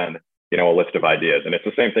I send, a list of ideas. And it's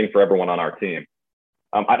the same thing for everyone on our team.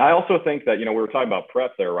 I also think that, we were talking about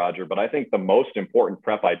prep there, Roger, but I think the most important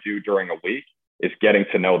prep I do during a week is getting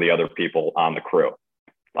to know the other people on the crew.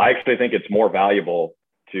 I actually think it's more valuable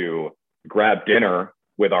to grab dinner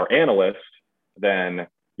with our analyst than,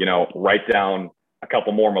 write down a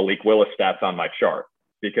couple more Malik Willis stats on my chart,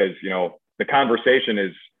 because, the conversation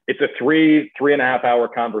it's a 3.5 hour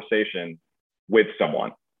conversation with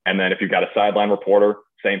someone. And then if you've got a sideline reporter,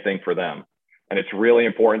 same thing for them. And it's really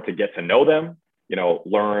important to get to know them,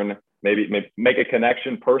 learn, maybe make a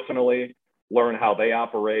connection personally, learn how they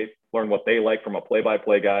operate, learn what they like from a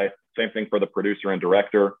play-by-play guy. Same thing for the producer and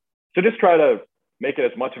director. So just try to make it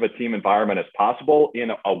as much of a team environment as possible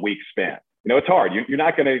in a week span. It's hard. You're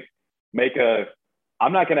not going to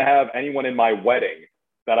I'm not going to have anyone in my wedding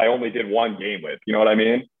that I only did one game with. You know what I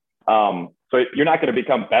mean? So you're not going to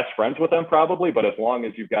become best friends with them probably, but as long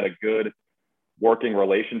as you've got a good working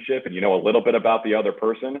relationship and a little bit about the other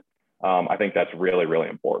person, I think that's really, really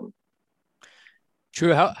important.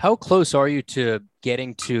 Drew, how close are you to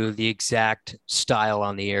getting to the exact style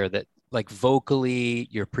on the air that, like, vocally,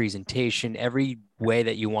 your presentation, every way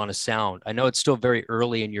that you want to sound? I know it's still very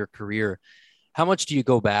early in your career. How much do you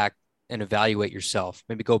go back and evaluate yourself?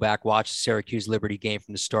 Maybe go back, watch the Syracuse Liberty game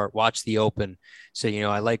from the start, watch the Open, say,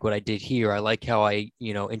 I like what I did here. I like how I,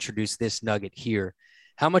 introduced this nugget here.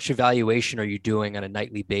 How much evaluation are you doing on a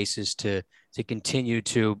nightly basis to continue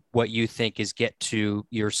to what you think is get to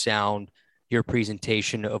your sound, your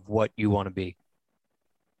presentation of what you want to be?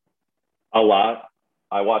 A lot.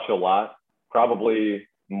 I watch a lot, probably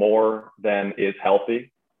more than is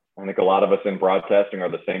healthy. I think a lot of us in broadcasting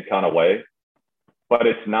are the same kind of way, but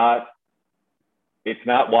it's not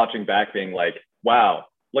watching back being like, wow,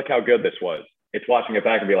 look how good this was. It's watching it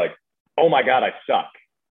back and be like, oh my God, I suck.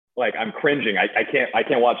 Like, I'm cringing. I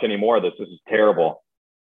can't watch any more of this. This is terrible.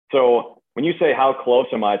 So when you say how close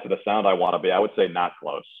am I to the sound I want to be, I would say not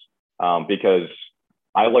close, because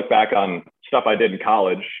I look back on stuff I did in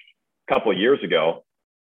college a couple of years ago,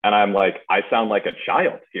 and I'm like, I sound like a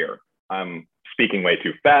child here. I'm speaking way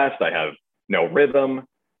too fast. I have no rhythm.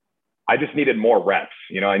 I just needed more reps.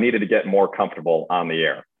 I needed to get more comfortable on the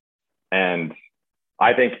air. And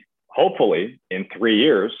I think hopefully in 3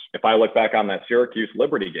 years, if I look back on that Syracuse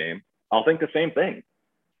Liberty game, I'll think the same thing.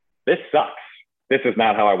 This sucks. This is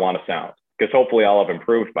not how I want to sound, because hopefully I'll have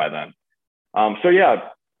improved by then. So yeah,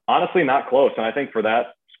 honestly, not close. And I think for that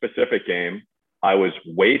specific game, I was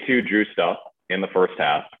way too juiced up in the first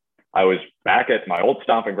half. I was back at my old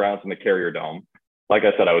stomping grounds in the Carrier Dome. Like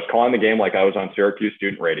I said, I was calling the game like I was on Syracuse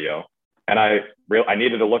student radio. And I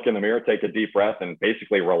needed to look in the mirror, take a deep breath, and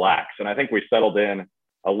basically relax. And I think we settled in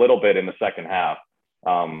a little bit in the second half.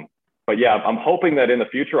 But yeah, I'm hoping that in the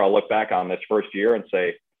future, I'll look back on this first year and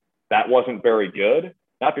say, that wasn't very good.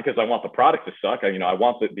 Not because I want the product to suck. I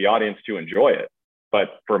want the audience to enjoy it.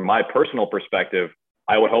 But from my personal perspective,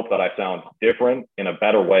 I would hope that I sound different in a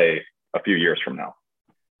better way a few years from now.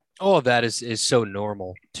 All of that is so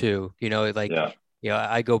normal too.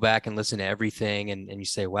 I go back and listen to everything and you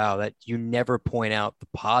say, wow, that you never point out the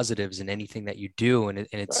positives in anything that you do. And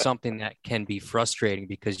it's right. Something that can be frustrating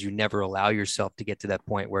because you never allow yourself to get to that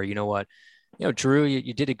point where, Drew,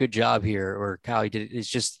 you did a good job here, or Kyle, you did. It's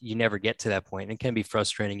just, you never get to that point, and it can be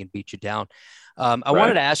frustrating and beat you down. I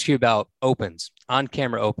wanted to ask you about opens,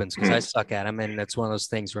 on-camera opens, because I suck at them, and that's one of those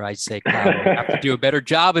things where I say, Kyle, you have to do a better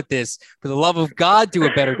job at this. For the love of God, do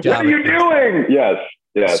a better job. What are you doing?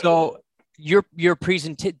 Yes. So your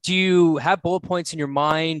presentation, do you have bullet points in your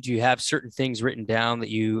mind? Do you have certain things written down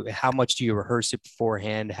how much do you rehearse it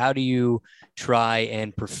beforehand? How do you try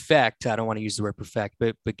and perfect? I don't want to use the word perfect,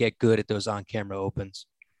 but get good at those on-camera opens.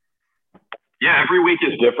 Yeah, every week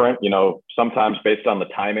is different. Sometimes based on the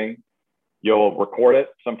timing, you'll record it.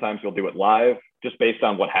 Sometimes you'll do it live, just based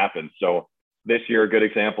on what happens. So this year, a good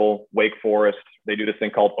example, Wake Forest, they do this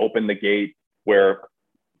thing called Open the Gate, where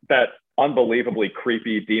that unbelievably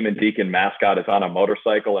creepy Demon Deacon mascot is on a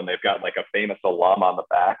motorcycle and they've got like a famous alum on the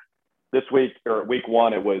back. This week, or week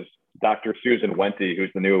one, it was Dr. Susan Wente,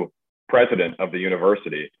 who's the new president of the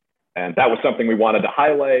university. And that was something we wanted to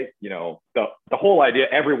highlight. The whole idea,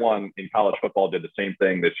 everyone in college football did the same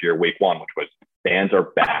thing this year, week one, which was fans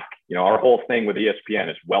are back. Our whole thing with ESPN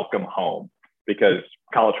is welcome home, because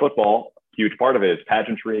college football, huge part of it is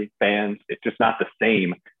pageantry, fans. It's just not the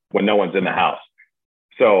same when no one's in the house.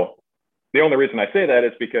 So the only reason I say that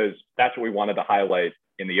is because that's what we wanted to highlight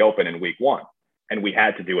in the Open in week one. And we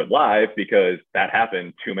had to do it live because that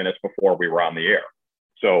happened 2 minutes before we were on the air.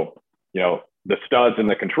 So, the studs in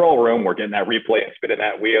the control room were getting that replay and spinning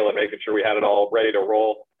that wheel and making sure we had it all ready to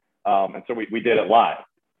roll. And so we did it live.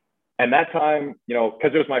 And that time,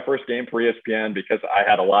 because it was my first game for ESPN, because I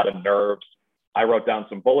had a lot of nerves, I wrote down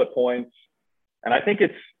some bullet points. And I think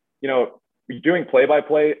it's, doing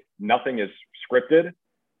play-by-play, nothing is scripted.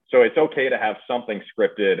 So it's okay to have something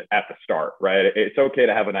scripted at the start, right? It's okay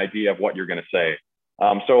to have an idea of what you're going to say.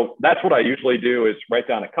 So that's what I usually do, is write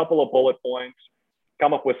down a couple of bullet points,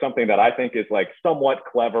 come up with something that I think is like somewhat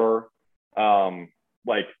clever.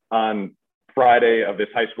 Like on Friday of this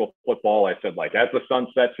high school football, I said, like, as the sun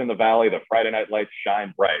sets in the valley, the Friday night lights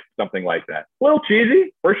shine bright, something like that. A little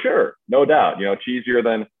cheesy, for sure, no doubt, cheesier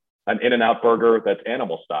than an In-N-Out burger that's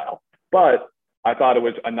animal style. But I thought it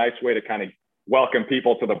was a nice way to kind of welcome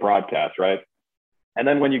people to the broadcast, right? And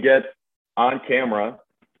then when you get on camera,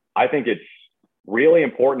 I think it's really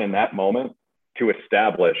important in that moment to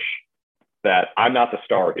establish that I'm not the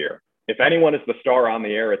star here. If anyone is the star on the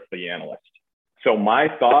air, it's the analyst. So my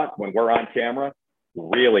thought when we're on camera,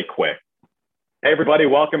 really quick. Hey, everybody,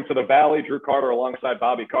 welcome to the Valley. Drew Carter alongside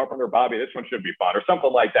Bobby Carpenter. Bobby, this one should be fun, or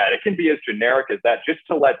something like that. It can be as generic as that, just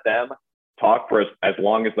to let them talk for as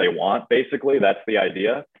long as they want. Basically, that's the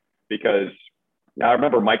idea. Because I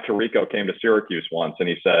remember Mike Tirico came to Syracuse once and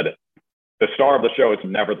he said, the star of the show is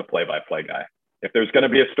never the play-by-play guy. If there's going to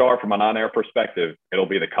be a star from an on-air perspective, it'll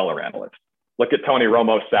be the color analyst. Look at Tony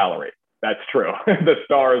Romo's salary. That's true. The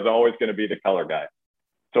star is always going to be the color guy.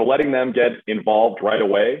 So letting them get involved right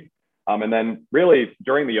away. And then really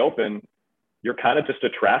during the Open, you're kind of just a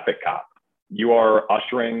traffic cop. You are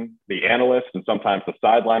ushering the analyst and sometimes the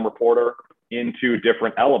sideline reporter into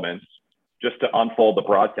different elements just to unfold the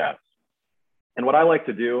broadcast. And what I like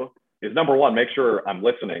to do is, number one, make sure I'm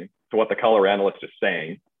listening to what the color analyst is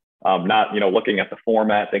saying. Not, looking at the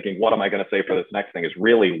format, thinking, what am I going to say for this next thing, is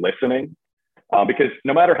really listening. Because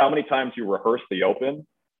no matter how many times you rehearse the Open,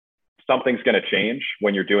 something's going to change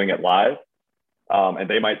when you're doing it live. And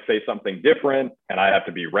they might say something different, and I have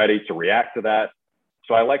to be ready to react to that.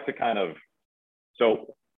 So I like to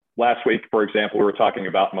so last week, for example, we were talking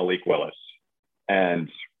about Malik Willis. And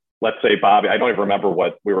let's say Bobby, I don't even remember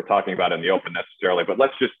what we were talking about in the Open necessarily, but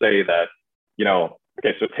let's just say that,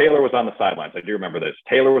 okay, so Taylor was on the sidelines. I do remember this.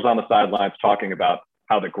 Taylor was on the sidelines talking about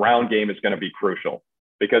how the ground game is going to be crucial,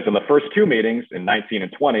 because in the first two meetings in 19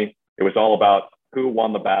 and 20, it was all about who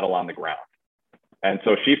won the battle on the ground. And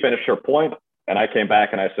so she finished her point, and I came back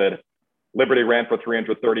and I said, Liberty ran for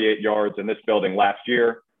 338 yards in this building last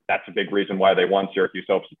year. That's a big reason why they won. Syracuse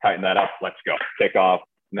hopes to tighten that up. Let's go. Kick off.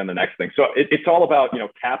 And then the next thing. So it's all about,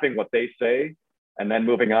 capping what they say and then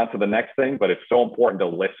moving on to the next thing. But it's so important to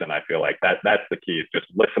listen. I feel like that's the key. It's just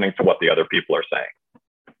listening to what the other people are saying.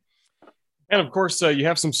 And of course, you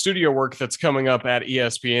have some studio work that's coming up at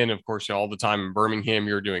ESPN. Of course, all the time in Birmingham,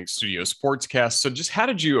 you're doing studio sportscasts. So just how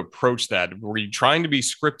did you approach that? Were you trying to be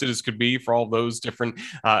scripted as could be for all those different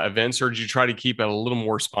events, or did you try to keep it a little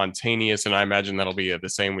more spontaneous? And I imagine that'll be the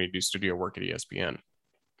same when you do studio work at ESPN.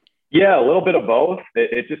 Yeah, a little bit of both.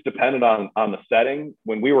 It just depended on the setting.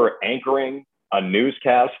 When we were anchoring a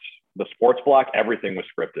newscast, the sports block, everything was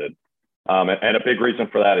scripted. And a big reason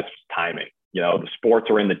for that is timing. The sports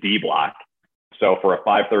are in the D block. So for a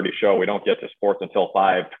 5:30 show, we don't get to sports until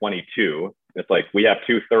 5:22. It's like we have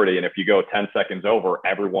 2:30, and if you go 10 seconds over,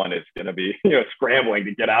 everyone is going to be scrambling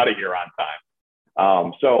to get out of here on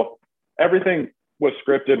time. So everything was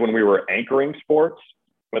scripted when we were anchoring sports.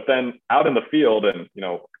 But then out in the field and,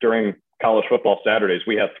 during college football Saturdays,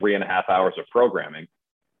 we had 3.5 hours of programming.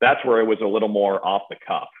 That's where it was a little more off the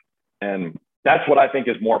cuff. And that's what I think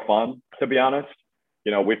is more fun, to be honest.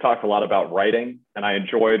 We've talked a lot about writing, and I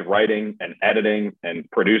enjoyed writing and editing and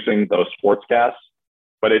producing those sportscasts.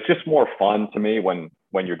 But it's just more fun to me when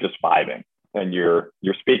you're just vibing and you're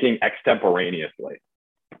speaking extemporaneously.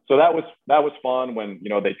 So that was fun when,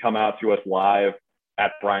 they'd come out to us live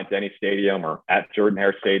at Bryant-Denny Stadium or at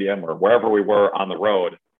Jordan-Hare Stadium or wherever we were on the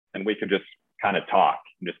road, and we could just kind of talk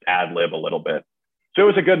and just ad lib a little bit. So it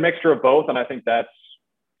was a good mixture of both. And I think that's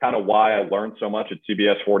kind of why I learned so much at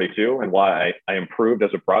CBS 42 and why I improved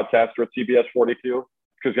as a broadcaster at CBS 42,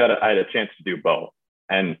 because I had a chance to do both.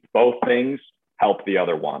 And both things help the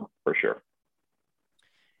other one for sure.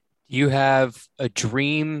 You have a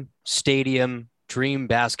dream stadium, dream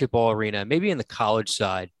basketball arena, maybe in the college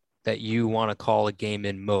side, that you want to call a game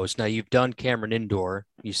in most. Now, you've done Cameron Indoor.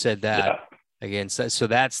 You said that again. So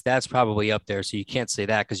that's probably up there. So you can't say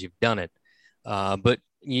that because you've done it. But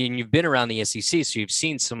you've been around the SEC, so you've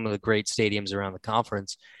seen some of the great stadiums around the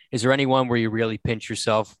conference. Is there anyone where you really pinch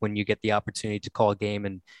yourself when you get the opportunity to call a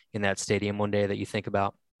game in that stadium one day that you think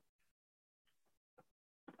about?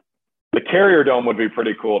 The Carrier Dome would be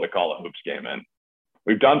pretty cool to call a hoops game in.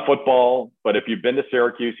 We've done football, but if you've been to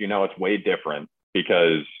Syracuse, it's way different,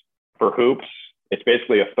 because for hoops, it's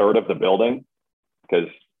basically a third of the building, because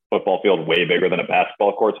football field way bigger than a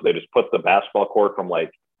basketball court. So they just put the basketball court from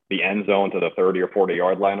like the end zone to the 30 or 40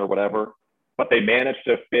 yard line or whatever, but they managed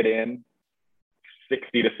to fit in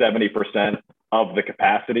 60 to 70% of the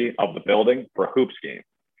capacity of the building for a hoops game.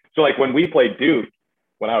 So like when we played Duke,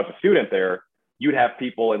 when I was a student there, you'd have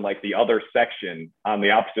people in like the other section on the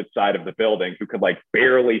opposite side of the building who could like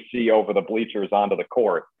barely see over the bleachers onto the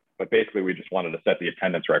court. But basically we just wanted to set the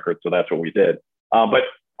attendance record. So that's what we did. But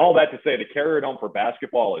all that to say, the Carrier Dome for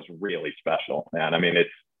basketball is really special, man. I mean, it's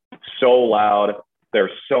so loud.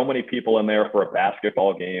 There's so many people in there for a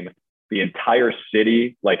basketball game. The entire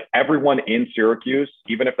city, like everyone in Syracuse,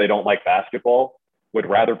 even if they don't like basketball, would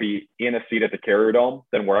rather be in a seat at the Carrier Dome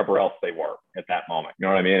than wherever else they were at that moment. You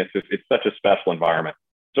know what I mean? It's such a special environment.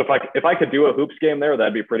 So if I could do a hoops game there,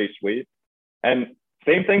 that'd be pretty sweet. And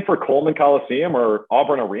same thing for Coleman Coliseum or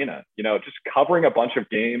Auburn Arena. Just covering a bunch of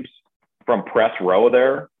games from press row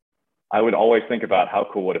there, I would always think about how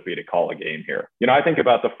cool would it be to call a game here. I think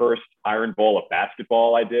about the first Iron Bowl of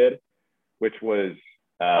basketball I did, which was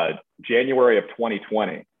January of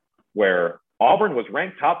 2020, where Auburn was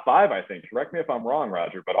ranked top 5, I think. Correct me if I'm wrong,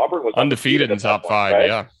 Roger, but Auburn was undefeated in top 5, right?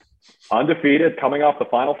 Yeah. Undefeated, coming off the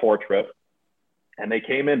Final Four trip. And they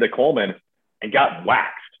came into Coleman and got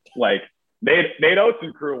waxed. Like, Nate Oates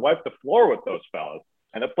and crew wiped the floor with those fellas.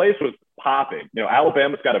 And the place was popping.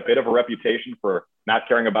 Alabama's got a bit of a reputation for not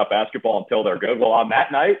caring about basketball until they're good. Well, on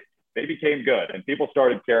that night, they became good and people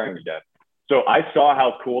started caring again. So I saw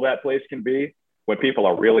how cool that place can be when people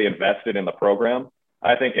are really invested in the program.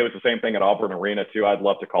 I think it was the same thing at Auburn Arena too. I'd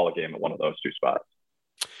love to call a game at one of those two spots.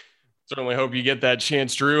 Certainly hope you get that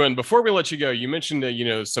chance, Drew. And before we let you go, you mentioned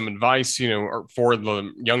some advice, for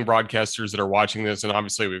the young broadcasters that are watching this. And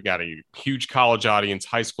obviously we've got a huge college audience,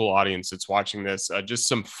 high school audience that's watching this. Just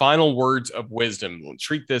some final words of wisdom.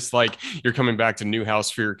 Treat this like you're coming back to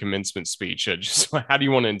Newhouse for your commencement speech. Just how do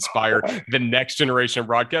you want to inspire the next generation of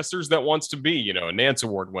broadcasters that wants to be, a Nance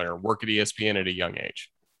Award winner, work at ESPN at a young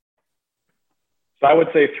age? So I would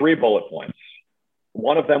say 3 bullet points.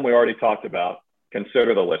 One of them we already talked about: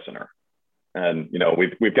 consider the listener. And,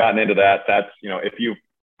 we've gotten into that. That's,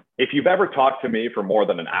 if you've ever talked to me for more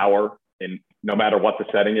than an hour, and no matter what the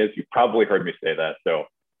setting is, you've probably heard me say that. So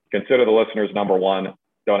consider the listeners, number 1.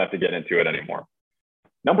 Don't have to get into it anymore.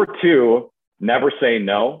 Number 2, never say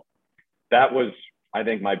no. That was, I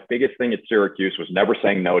think, my biggest thing at Syracuse, was never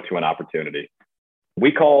saying no to an opportunity.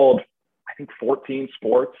 We called, I think, 14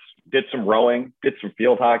 sports, did some rowing, did some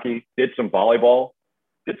field hockey, did some volleyball,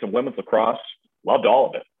 did some women's lacrosse, loved all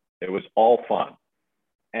of it. It was all fun.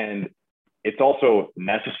 And it's also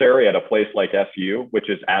necessary at a place like SU, which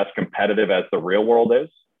is as competitive as the real world is.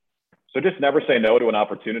 So just never say no to an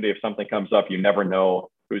opportunity. If something comes up, you never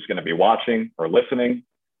know who's going to be watching or listening,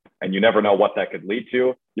 and you never know what that could lead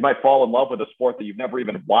to. You might fall in love with a sport that you've never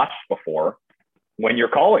even watched before when you're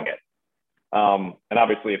calling it. And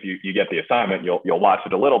obviously, if you get the assignment, you'll watch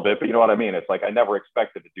it a little bit, but you know what I mean? It's like I never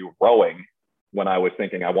expected to do rowing when I was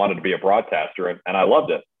thinking I wanted to be a broadcaster, and I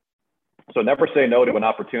loved it. So never say no to an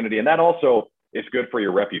opportunity. And that also is good for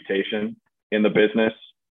your reputation in the business.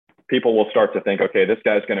 People will start to think, okay, this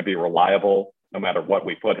guy's going to be reliable no matter what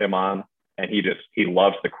we put him on. And he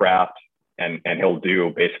loves the craft, and he'll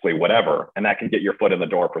do basically whatever. And that can get your foot in the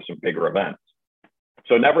door for some bigger events.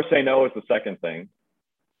 So never say no is the second thing.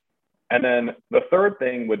 And then the third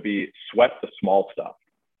thing would be sweat the small stuff.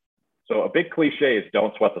 So a big cliche is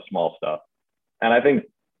don't sweat the small stuff. And I think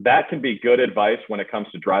that can be good advice when it comes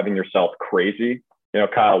to driving yourself crazy.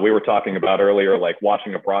 Kyle, we were talking about earlier, like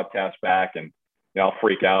watching a broadcast back, and I'll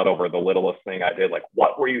freak out over the littlest thing I did. Like,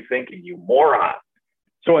 what were you thinking, you moron?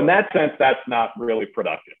 So in that sense, that's not really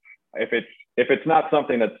productive. If it's not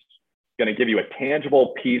something that's going to give you a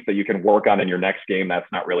tangible piece that you can work on in your next game, that's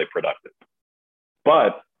not really productive.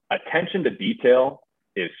 But attention to detail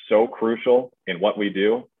is so crucial in what we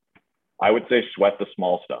do. I would say sweat the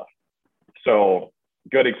small stuff. So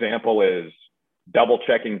good example is double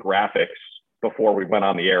checking graphics before we went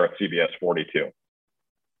on the air at CBS 42.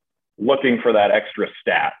 Looking for that extra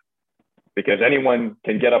stat, because anyone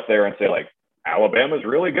can get up there and say like, Alabama's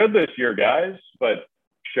really good this year, guys, but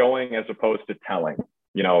showing as opposed to telling,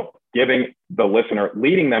 giving the listener,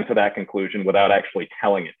 leading them to that conclusion without actually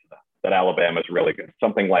telling it to them that Alabama's really good,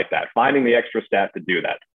 something like that. Finding the extra stat to do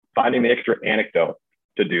that, finding the extra anecdote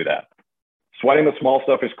to do that. Sweating the small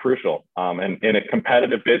stuff is crucial. And in a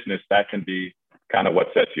competitive business, that can be kind of what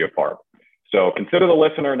sets you apart. So consider the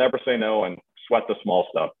listener, never say no, and sweat the small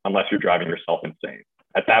stuff unless you're driving yourself insane.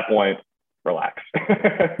 At that point, relax.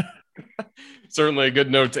 Certainly a good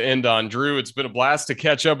note to end on. Drew, it's been a blast to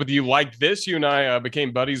catch up with you like this. You and I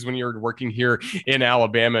became buddies when you were working here in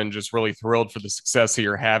Alabama, and just really thrilled for the success that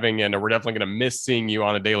you're having. And we're definitely going to miss seeing you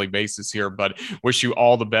on a daily basis here, but wish you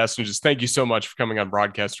all the best. And just thank you so much for coming on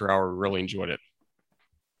Broadcaster Hour. We really enjoyed it.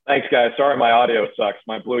 Thanks, guys. Sorry my audio sucks.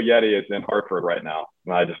 My Blue Yeti is in Hartford right now.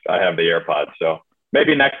 I have the AirPods. So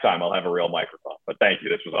maybe next time I'll have a real microphone. But thank you.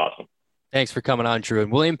 This was awesome. Thanks for coming on, Drew. And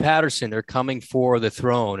William Patterson, they're coming for the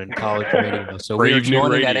throne in college radio. So we're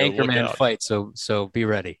joining that Anchorman fight. So be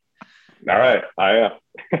ready. All right. I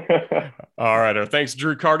am. All right. Thanks,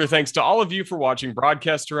 Drew Carter. Thanks to all of you for watching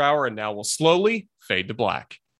Broadcaster Hour. And now we'll slowly fade to black.